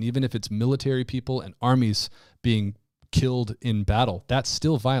nations. And even if it's military people and armies being killed in battle, that's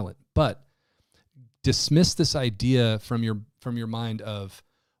still violent. But dismiss this idea from your mind of,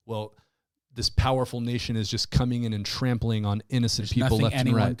 well, this powerful nation is just coming in and trampling on innocent people left and right. Nothing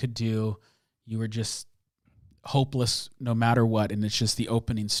anyone could do. You were just hopeless no matter what, and it's just the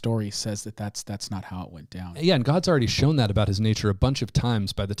opening story says that's not how it went down. Yeah, and God's already shown that about his nature a bunch of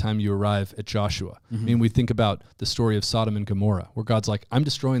times by the time you arrive at Joshua. Mm-hmm. I mean, we think about the story of Sodom and Gomorrah, where God's like, I'm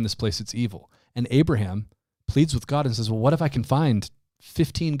destroying this place, it's evil. And Abraham pleads with God and says, well, what if I can find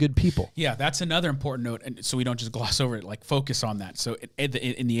 15 good people? Yeah, that's another important note, and so we don't just gloss over it, like focus on that. So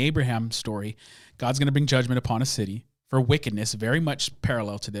in the Abraham story, God's going to bring judgment upon a city for wickedness, very much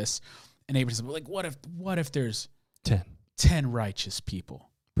parallel to this. And Abraham says, like, what if there's 10 righteous people?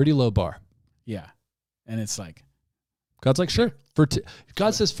 Pretty low bar. Yeah. And it's like, God's like, sure.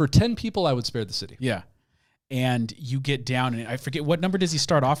 God says, for 10 people, I would spare the city. Yeah. And you get down, and I forget, what number does he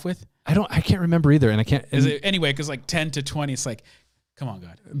start off with? I can't remember either, and I can't. Is it, anyway, because like 10 to 20, it's like, come on,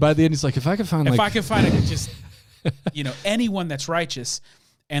 God. By the end, he's like, if I could find just, anyone that's righteous.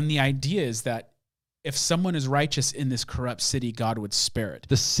 And the idea is that if someone is righteous in this corrupt city, God would spare it.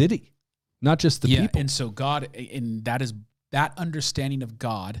 The city, not just the people. And so God, and that understanding of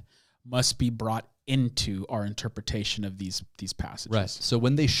God must be brought into our interpretation of these passages. Right. So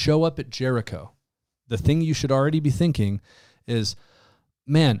when they show up at Jericho, the thing you should already be thinking is,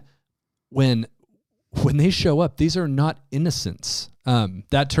 man, when they show up, these are not innocents.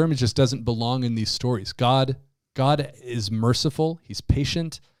 That term just doesn't belong in these stories. God is merciful. He's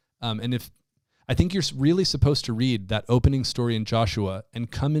patient. And I think you're really supposed to read that opening story in Joshua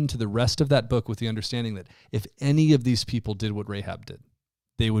and come into the rest of that book with the understanding that if any of these people did what Rahab did,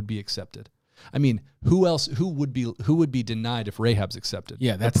 they would be accepted. I mean, who would be denied if Rahab's accepted?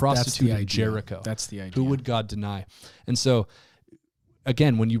 Yeah, the prostitute in Jericho. That's the idea. Who would God deny? And so,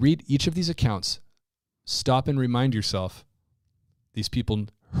 again, when you read each of these accounts, stop and remind yourself, these people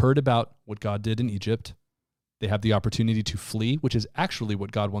heard about what God did in Egypt. They have the opportunity to flee, which is actually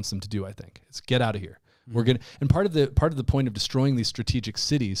what God wants them to do, I think. It's get out of here. Mm-hmm. And part of the point of destroying these strategic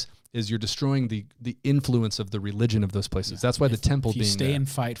cities is you're destroying the influence of the religion of those places. Yeah. That's why the temple being there. If you stay and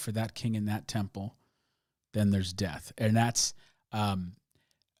fight for that king in that temple, then there's death. And that's,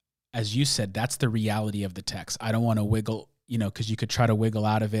 as you said, that's the reality of the text. I don't want to wiggle, because you could try to wiggle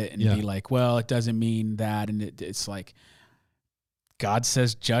out of it and be like, well, it doesn't mean that. And it's like, God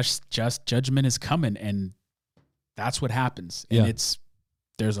says just judgment is coming, and that's what happens. And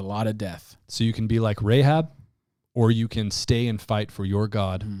there's a lot of death. So you can be like Rahab, or you can stay and fight for your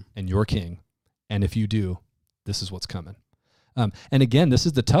God and your king. And if you do, this is what's coming. And again, this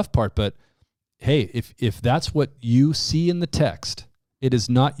is the tough part, but hey, if that's what you see in the text, it is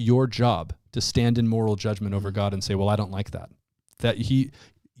not your job to stand in moral judgment over God and say, well, I don't like that. That he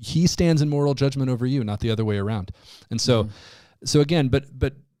stands in moral judgment over you, not the other way around. And so again,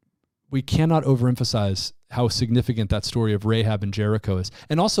 but we cannot overemphasize how significant that story of Rahab and Jericho is.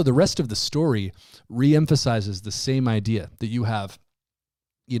 And also the rest of the story reemphasizes the same idea that you have,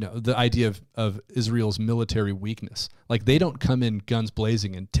 the idea of Israel's military weakness. Like, they don't come in guns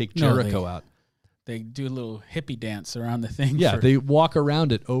blazing and take Jericho out. They do a little hippie dance around the thing. Yeah, they walk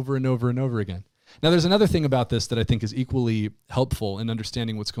around it over and over and over again. Now, there's another thing about this that I think is equally helpful in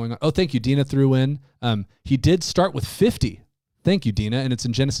understanding what's going on. Oh, thank you. Dina threw in. He did start with 50. Thank you, Dina. And it's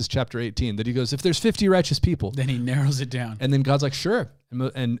in Genesis chapter 18 that he goes, if there's 50 righteous people. Then he narrows it down. And then God's like, sure.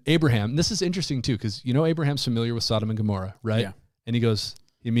 And Abraham, this is interesting too, because Abraham's familiar with Sodom and Gomorrah, right? Yeah. And he goes,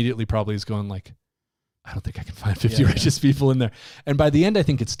 he immediately probably is going like, I don't think I can find 50 righteous people in there. And by the end, I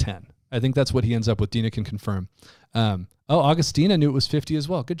think it's 10. I think that's what he ends up with. Dina can confirm. Augustina knew it was 50 as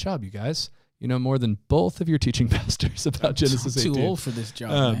well. Good job, you guys. You know more than both of your teaching pastors about Genesis 18. Too old for this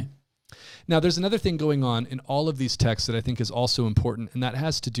job, man. Now, there's another thing going on in all of these texts that I think is also important, and that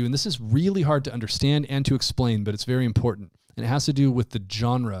has to do, and this is really hard to understand and to explain, but it's very important, and it has to do with the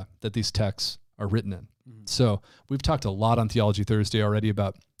genre that these texts are written in. Mm-hmm. So we've talked a lot on Theology Thursday already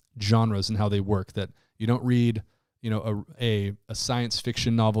about genres and how they work, that you don't read a science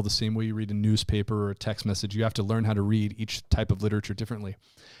fiction novel the same way you read a newspaper or a text message. You have to learn how to read each type of literature differently.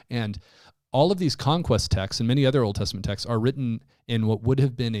 And all of these conquest texts and many other Old Testament texts are written in what would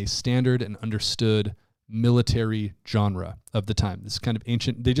have been a standard and understood military genre of the time. This kind of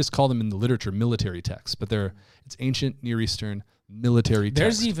ancient, they just call them in the literature military texts, but it's ancient Near Eastern military text.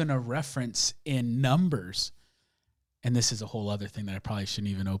 There's even a reference in Numbers, and this is a whole other thing that I probably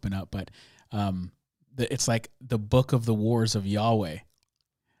shouldn't even open up, but it's like the book of the wars of Yahweh.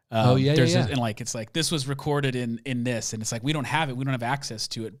 And it's like this was recorded in this, and it's like we don't have it, we don't have access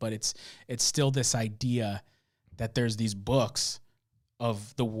to it, but it's still this idea that there's these books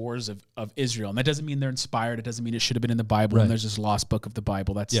of the wars of Israel, and that doesn't mean they're inspired. It doesn't mean it should have been in the Bible. Right. And there's this lost book of the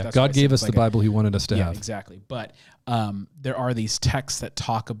Bible. That's God gave us the Bible He wanted us to have. Yeah, exactly. But there are these texts that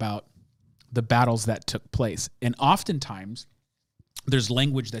talk about the battles that took place, and oftentimes there's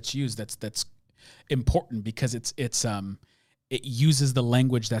language that's used that's important because it uses the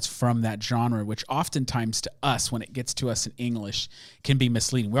language that's from that genre, which oftentimes to us, when it gets to us in English, can be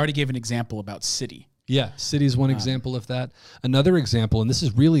misleading. We already gave an example about city. Yeah, city is one example of that. Another example, and this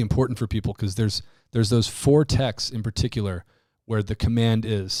is really important for people because there's those 4 texts in particular where the command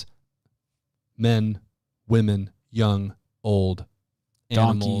is men, women, young, old,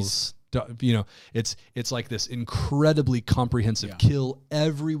 animals. It's like this incredibly comprehensive kill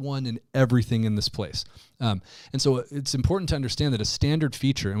everyone and everything in this place. And so it's important to understand that a standard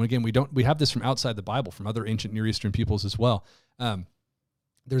feature, and again, we have this from outside the Bible, from other ancient Near Eastern peoples as well.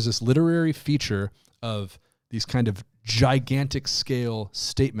 There's this literary feature of these kind of gigantic scale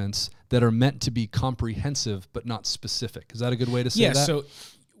statements that are meant to be comprehensive but not specific. Is that a good way to say that?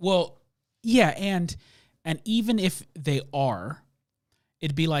 And even if they are,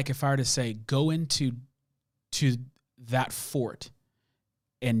 it'd be like if I were to say, go into that fort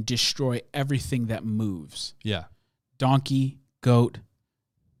and destroy everything that moves. Yeah. Donkey, goat,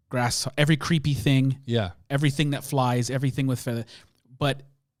 grass, every creepy thing. Yeah. Everything that flies, everything with feather. But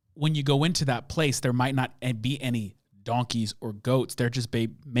when you go into that place, there might not be any donkeys or goats. There just may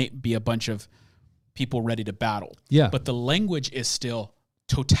be a bunch of people ready to battle. Yeah. But the language is still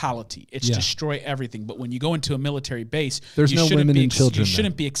totality. It's destroy everything. But when you go into a military base, there's no women and children. You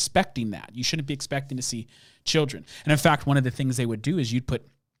shouldn't be expecting that. You shouldn't be expecting to see children. And in fact, one of the things they would do is you'd put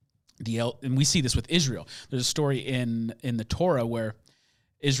and we see this with Israel. There's a story in the Torah where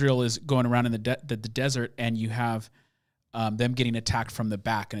Israel is going around in the desert, and you have them getting attacked from the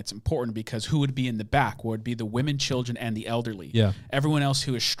back. And it's important because who would be in the back? Well, it would be the women, children, and the elderly. Yeah. Everyone else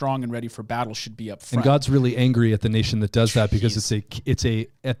who is strong and ready for battle should be up front. And God's really angry at the nation that does that because it's a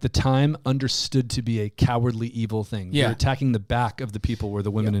at the time understood to be a cowardly evil thing. Yeah. They're attacking the back of the people where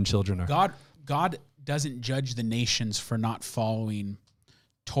the women and children are. God doesn't judge the nations for not following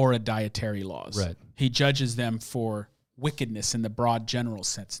Torah dietary laws. Right. He judges them for wickedness in the broad general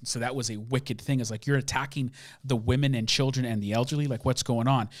sense. And so that was a wicked thing. It's like you're attacking the women and children and the elderly. Like, what's going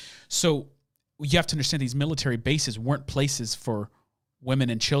on? So you have to understand these military bases weren't places for women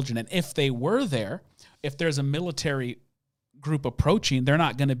and children. And if they were there, if there's a military group approaching, they're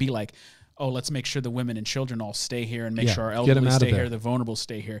not going to be like, oh, let's make sure the women and children all stay here and make sure our elderly stay here, the vulnerable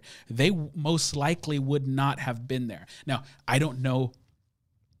stay here. They most likely would not have been there. Now, I don't know.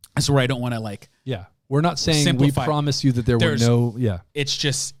 That's where I don't want to We're not saying Simplify. we promise you that there were There's- no, yeah. It's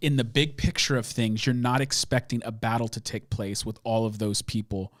just in the big picture of things, you're not expecting a battle to take place with all of those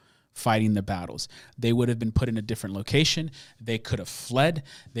people fighting the battles. They would have been put in a different location. They could have fled.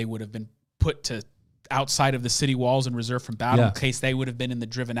 They would have been put to outside of the city walls and reserved from battle in case they would have been in the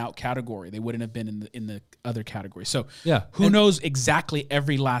driven out category. They wouldn't have been in the other category. So who knows exactly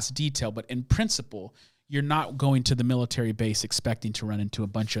every last detail, but in principle, you're not going to the military base expecting to run into a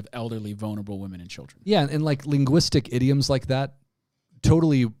bunch of elderly, vulnerable women and children. Yeah, and like linguistic idioms like that,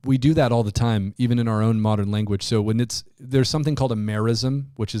 totally, we do that all the time, even in our own modern language. So when there's something called a merism,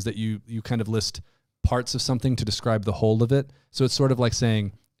 which is that you kind of list parts of something to describe the whole of it. So it's sort of like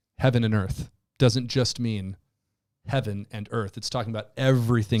saying heaven and earth doesn't just mean heaven and earth. It's talking about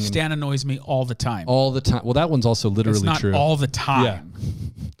everything. Stan annoys me all the time. All the time. Well, that one's also literally it's not true. all the time.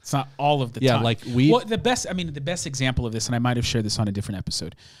 Yeah. It's not all of the Yeah, time. like the best example of this, and I might have shared this on a different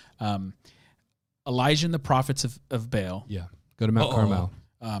episode, Elijah and the prophets of Baal. Yeah. Go to Mount Carmel.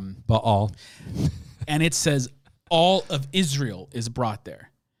 Baal. And it says all of Israel is brought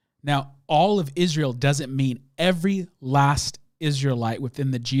there. Now, all of Israel doesn't mean every last Israelite within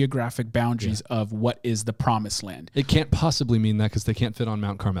the geographic boundaries of what is the promised land. It can't possibly mean that because they can't fit on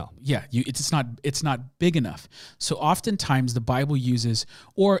Mount Carmel. Yeah, it's not big enough. So oftentimes the Bible uses,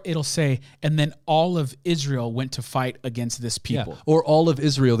 or it'll say, and then all of Israel went to fight against this people. Yeah. Or all of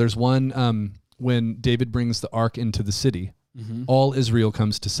Israel. There's one when David brings the ark into the city, all Israel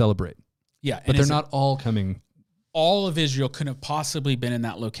comes to celebrate. Yeah, But they're not all coming. All of Israel couldn't have possibly been in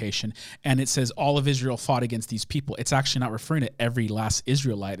that location. And it says all of Israel fought against these people. It's actually not referring to every last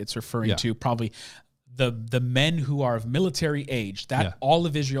Israelite. It's referring to probably the men who are of military age. That all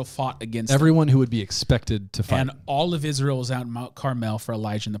of Israel fought against everyone who would be expected to fight. And all of Israel was out in Mount Carmel for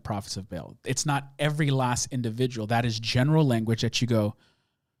Elijah and the prophets of Baal. It's not every last individual. That is general language that you go,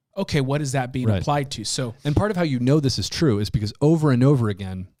 okay, what is that being applied to? So, and part of how you know this is true is because over and over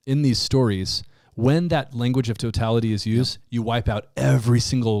again in these stories, when that language of totality is used, you wipe out every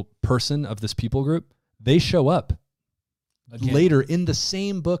single person of this people group. They show up later in the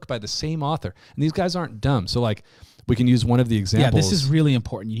same book by the same author. And these guys aren't dumb. So like we can use one of the examples. Yeah, this is really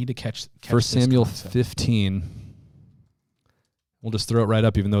important. You need to catch 1 Samuel 15. We'll just throw it right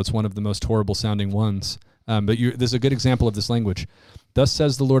up, even though it's one of the most horrible sounding ones. But this is a good example of this language. Thus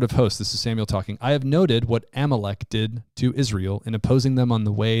says the Lord of hosts, this is Samuel talking, I have noted what Amalek did to Israel in opposing them on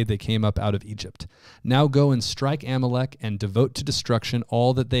the way they came up out of Egypt. Now go and strike Amalek and devote to destruction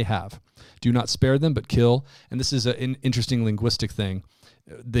all that they have. Do not spare them, but kill. And this is an interesting linguistic thing.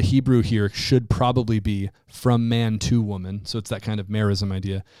 The Hebrew here should probably be from man to woman. So it's that kind of merism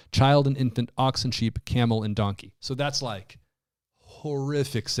idea. Child and infant, ox and sheep, camel and donkey. So that's like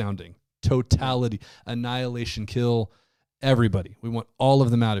horrific sounding. Totality, annihilation, kill everybody. We want all of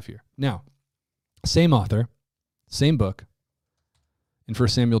them out of here. Now, same author, same book, in 1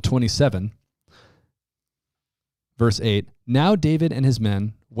 Samuel 27, verse 8, now David and his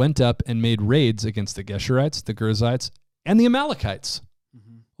men went up and made raids against the Geshurites, the Girzites, and the Amalekites.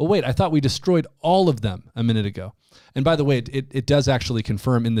 Well, wait, I thought we destroyed all of them a minute ago. And by the way, it does actually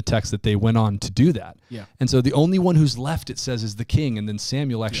confirm in the text that they went on to do that. Yeah. And so the only one who's left, it says, is the king. And then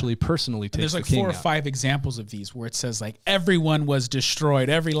Samuel actually personally takes the king. There's like 4 or 5 examples of these where it says like everyone was destroyed,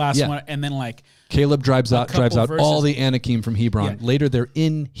 every last one. And then like Caleb drives out all the Anakim from Hebron. Yeah. Later, they're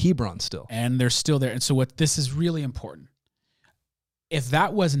in Hebron still. And they're still there. And so this is really important. If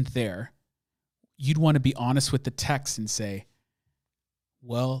that wasn't there, you'd want to be honest with the text and say,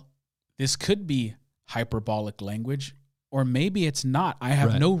 well, this could be hyperbolic language, or maybe it's not. I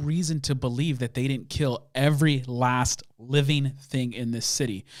have no reason to believe that they didn't kill every last living thing in this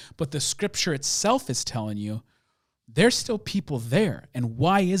city. But the scripture itself is telling you there's still people there. And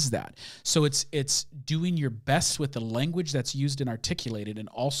why is that? So it's doing your best with the language that's used and articulated, and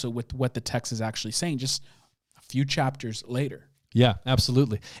also with what the text is actually saying just a few chapters later. Yeah,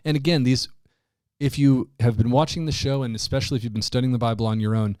 absolutely. And again, if you have been watching the show, and especially if you've been studying the Bible on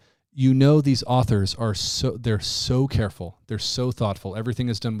your own, you know these authors they're so careful. They're so thoughtful. Everything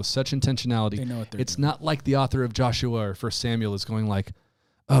is done with such intentionality. They know what they're It's doing. not like the author of Joshua or 1 Samuel is going like,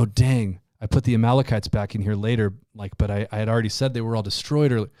 oh, dang, I put the Amalekites back in here later, but I had already said they were all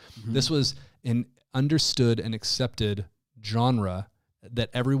destroyed earlier. Mm-hmm. This was an understood and accepted genre that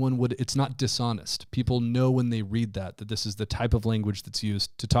everyone would, it's not dishonest. People know when they read that this is the type of language that's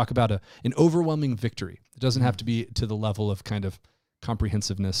used to talk about an overwhelming victory. It doesn't have to be to the level of kind of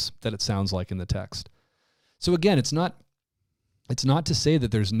comprehensiveness that it sounds like in the text. So again, it's not to say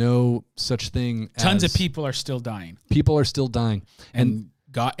that there's no such thing Tons as of people are still dying. People are still dying. And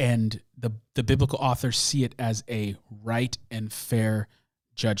God and the biblical authors see it as a right and fair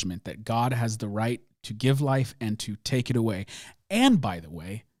judgment, that God has the right to give life and to take it away. And by the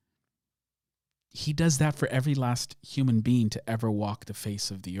way, he does that for every last human being to ever walk the face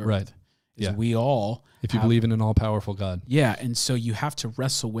of the earth. Right. Yeah. We all, if you believe in an all-powerful God. Yeah, and so you have to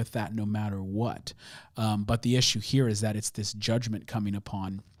wrestle with that no matter what. But the issue here is that it's this judgment coming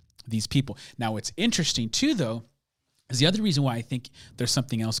upon these people. Now, what's interesting too, though, is the other reason why I think there's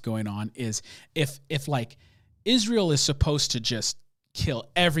something else going on is if like Israel is supposed to just kill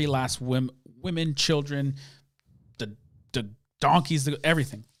every last women, children, the donkeys,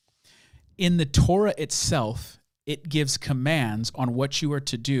 everything. In the Torah itself, it gives commands on what you are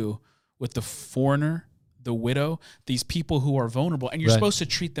to do with the foreigner, the widow, these people who are vulnerable, and you're supposed to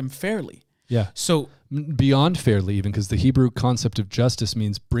treat them fairly. Yeah. So beyond fairly, even, because the Hebrew concept of justice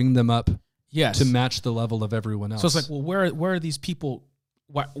means bring them up to match the level of everyone else. So it's like, well, where are these people?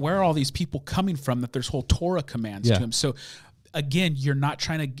 Where are all these people coming from that there's whole Torah commands to them? So again, you're not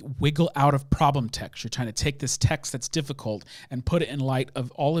trying to wiggle out of problem text. You're trying to take this text that's difficult and put it in light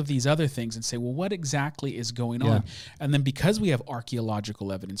of all of these other things and say, well, what exactly is going on? And then because we have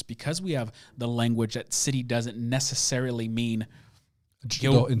archaeological evidence, because we have the language that city doesn't necessarily mean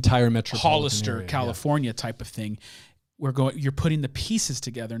the entire metropolitan Hollister, area, California type of thing. You're putting the pieces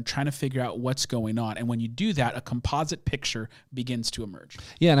together and trying to figure out what's going on. And when you do that, a composite picture begins to emerge.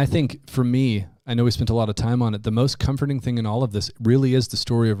 Yeah, and I think for me, I know we spent a lot of time on it, the most comforting thing in all of this really is the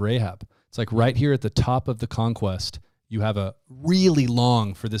story of Rahab. It's like right here at the top of the conquest, you have a really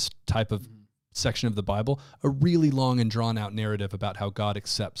long, for this type of section of the Bible, a really long and drawn out narrative about how God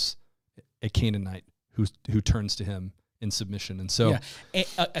accepts a Canaanite who turns to him in submission. And so...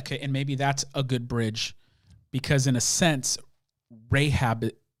 Okay, and maybe that's a good bridge, because in a sense,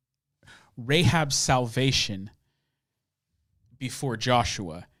 Rahab's salvation before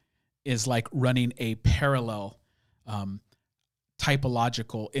Joshua is like running a parallel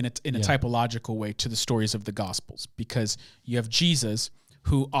typological in a typological way to the stories of the Gospels, because you have Jesus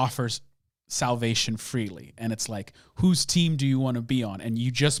who offers salvation freely, and it's like, whose team do you want to be on? And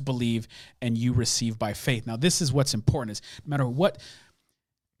you just believe and you receive by faith. Now, this is what's important: is no matter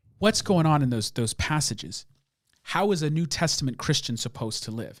what's going on in those passages, how is a New Testament Christian supposed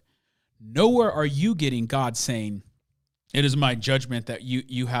to live? Nowhere are you getting God saying, it is my judgment that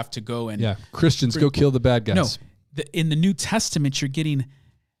you have to go and... Yeah, Christians, go kill the bad guys. No, in the New Testament, you're getting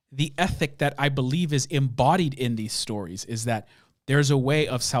the ethic that I believe is embodied in these stories, is that there's a way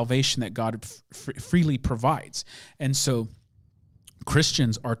of salvation that God freely provides. And so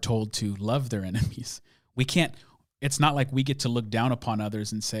Christians are told to love their enemies. It's not like we get to look down upon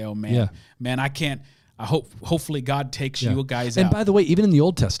others and say, oh man, I can't... hopefully God takes you guys out. And by the way, even in the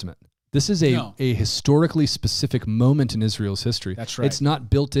Old Testament, this is a historically specific moment in Israel's history. That's right. It's not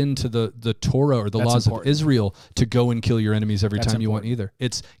built into the Torah or the laws of Israel to go and kill your enemies every time you want either.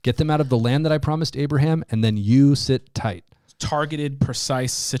 It's get them out of the land that I promised Abraham, and then you sit tight. Targeted,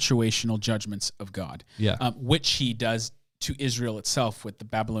 precise, situational judgments of God, which he does to Israel itself with the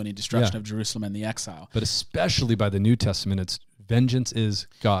Babylonian destruction of Jerusalem and the exile. But especially by the New Testament, it's vengeance is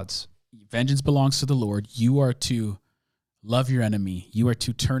God's. Vengeance belongs to the Lord. You are to love your enemy. You are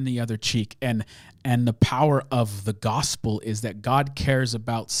to turn the other cheek. And the power of the gospel is that God cares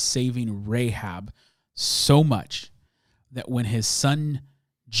about saving Rahab so much that when his son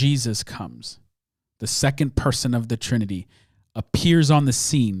Jesus comes, the second person of the Trinity, appears on the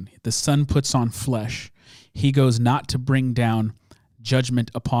scene, the Son puts on flesh. He goes not to bring down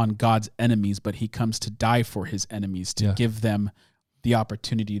judgment upon God's enemies, but he comes to die for his enemies, to give them the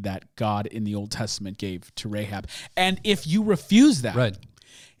opportunity that God in the Old Testament gave to Rahab. And if you refuse that,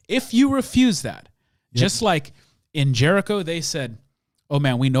 just like in Jericho, they said, oh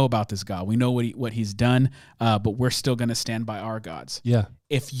man, we know about this God. We know what he's done, but we're still going to stand by our gods. Yeah.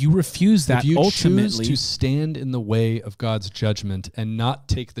 If you refuse that, if you ultimately choose to stand in the way of God's judgment and not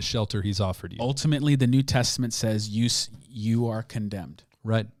take the shelter he's offered you. Ultimately, the New Testament says you are condemned.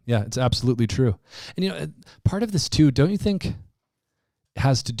 Right. Yeah, it's absolutely true. And part of this too, don't you think,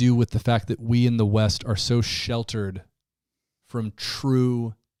 has to do with the fact that we in the West are so sheltered from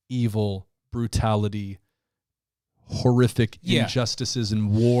true evil, brutality, horrific injustices and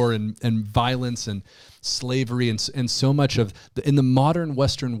war and violence and slavery and so much of in the modern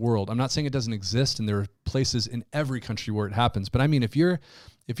Western world. I'm not saying it doesn't exist, and there are places in every country where it happens, but I mean, if you're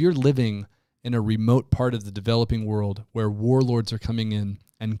living in a remote part of the developing world where warlords are coming in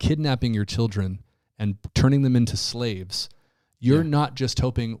and kidnapping your children and turning them into slaves, you're not just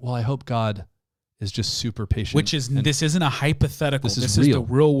hoping, well, I hope God is just super patient. Which is, this isn't a hypothetical. This is the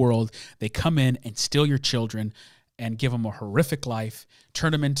real world. They come in and steal your children and give them a horrific life,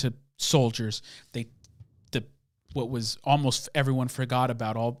 turn them into soldiers. What was almost everyone forgot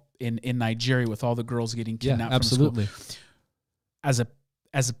about, all in Nigeria with all the girls getting kidnapped from school. absolutely.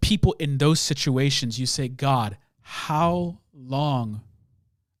 As a people in those situations, you say, God, how long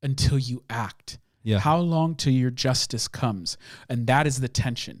until you act? Yeah. How long till your justice comes? And that is the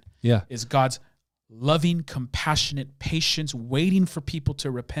tension. Yeah. Is God's loving, compassionate patience, waiting for people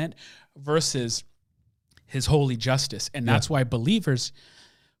to repent versus his holy justice. And that's why believers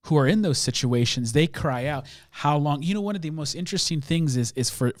who are in those situations, they cry out, how long? You know, one of the most interesting things is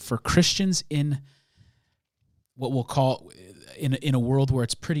for Christians in what we'll call in a world where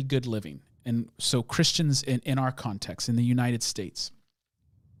it's pretty good living. And so Christians in our context, in the United States,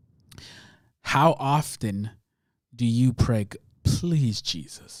 how often do you pray, please,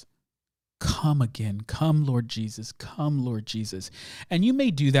 Jesus, come again, come, Lord Jesus, come, Lord Jesus. And you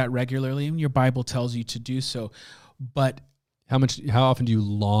may do that regularly, and your Bible tells you to do so, but How often do you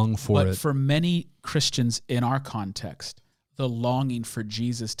long for it? But for many Christians in our context, the longing for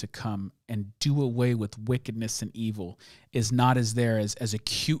Jesus to come and do away with wickedness and evil is not as there as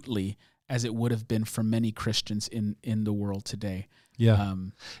acutely as it would have been for many Christians in the world today. Yeah.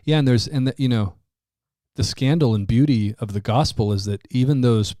 And the scandal and beauty of the gospel is that even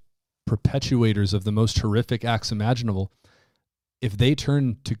those perpetuators of the most horrific acts imaginable, if they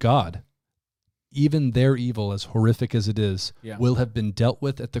turn to God, even their evil, as horrific as it is, will have been dealt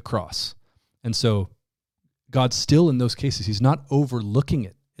with at the cross. And so God still, in those cases, he's not overlooking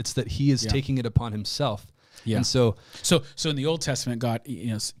it. It's that he is taking it upon himself. Yeah. And so in the Old Testament, God,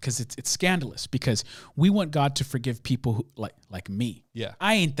 because it's scandalous, because we want God to forgive people who, like me. Yeah.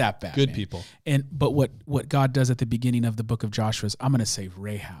 I ain't that bad. Good man. people. But what God does at the beginning of the book of Joshua is, I'm going to save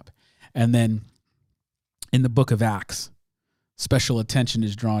Rahab. And then in the book of Acts, special attention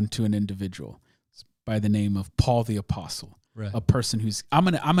is drawn to an individual by the name of Paul the Apostle, a person who's, I'm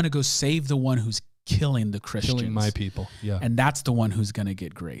gonna go save the one who's killing the Christians. Killing my people, yeah. And that's the one who's going to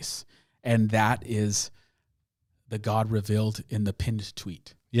get grace. And that is the God revealed in the pinned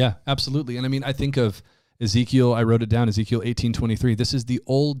tweet. Yeah, absolutely. And I mean, I think of Ezekiel, I wrote it down, Ezekiel 18:23. This is the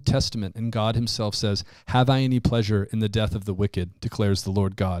Old Testament, and God himself says, "Have I any pleasure in the death of the wicked, declares the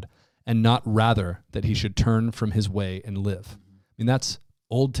Lord God, and not rather that he should turn from his way and live." I mean, that's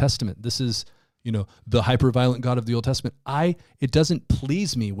Old Testament. This is, the hyper-violent God of the Old Testament. It doesn't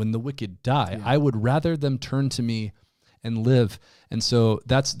please me when the wicked die. Yeah. I would rather them turn to me and live. And so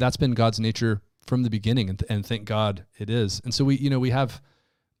that's been God's nature from the beginning, and thank God it is. And so we have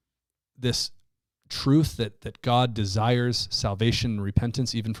this truth that God desires salvation and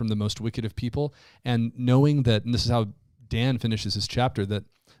repentance even from the most wicked of people, and knowing that, and this is how Dan finishes his chapter, that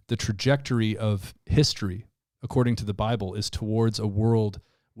the trajectory of history, according to the Bible, is towards a world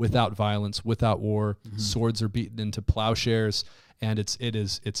without violence, without war. Mm-hmm. Swords are beaten into plowshares, and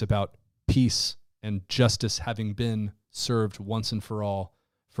it's about peace and justice having been served once and for all,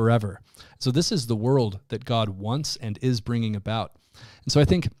 forever. So this is the world that God wants and is bringing about. And so I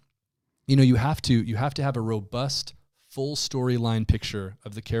think, you have to have a robust, full storyline picture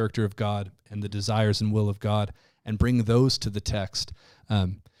of the character of God and the desires and will of God, and bring those to the text.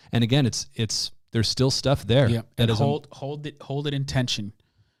 And again, there's still stuff there. Yeah. And hold it in tension.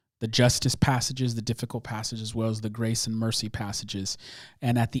 The justice passages, the difficult passages, as well as the grace and mercy passages.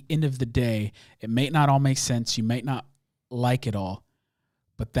 And at the end of the day, it may not all make sense. You may not like it all,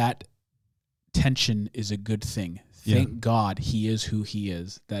 but that tension is a good thing. Thank God he is who he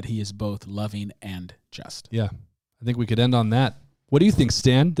is, that he is both loving and just. Yeah. I think we could end on that. What do you think,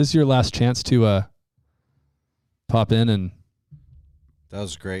 Stan? This is your last chance to pop in. And that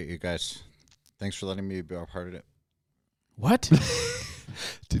was great, you guys. Thanks for letting me be a part of it. What?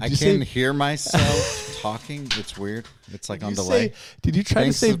 I can't hear myself talking. It's weird. It's like on delay. Did you try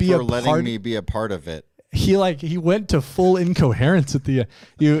Thanks to say be a part? Thanks for letting me be a part of it. He went to full incoherence at the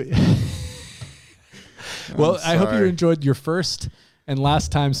you. Well, I hope you enjoyed your first and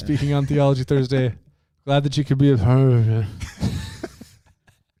last time speaking on Theology Thursday. Glad that you could be a part of it.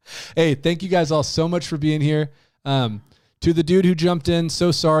 Hey, thank you guys all so much for being here. To the dude who jumped in,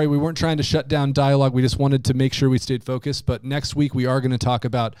 so sorry. We weren't trying to shut down dialogue. We just wanted to make sure we stayed focused. But next week, we are going to talk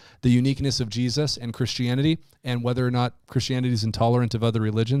about the uniqueness of Jesus and Christianity, and whether or not Christianity is intolerant of other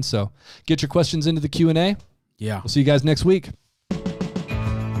religions. So get your questions into the Q&A. Yeah. We'll see you guys next week.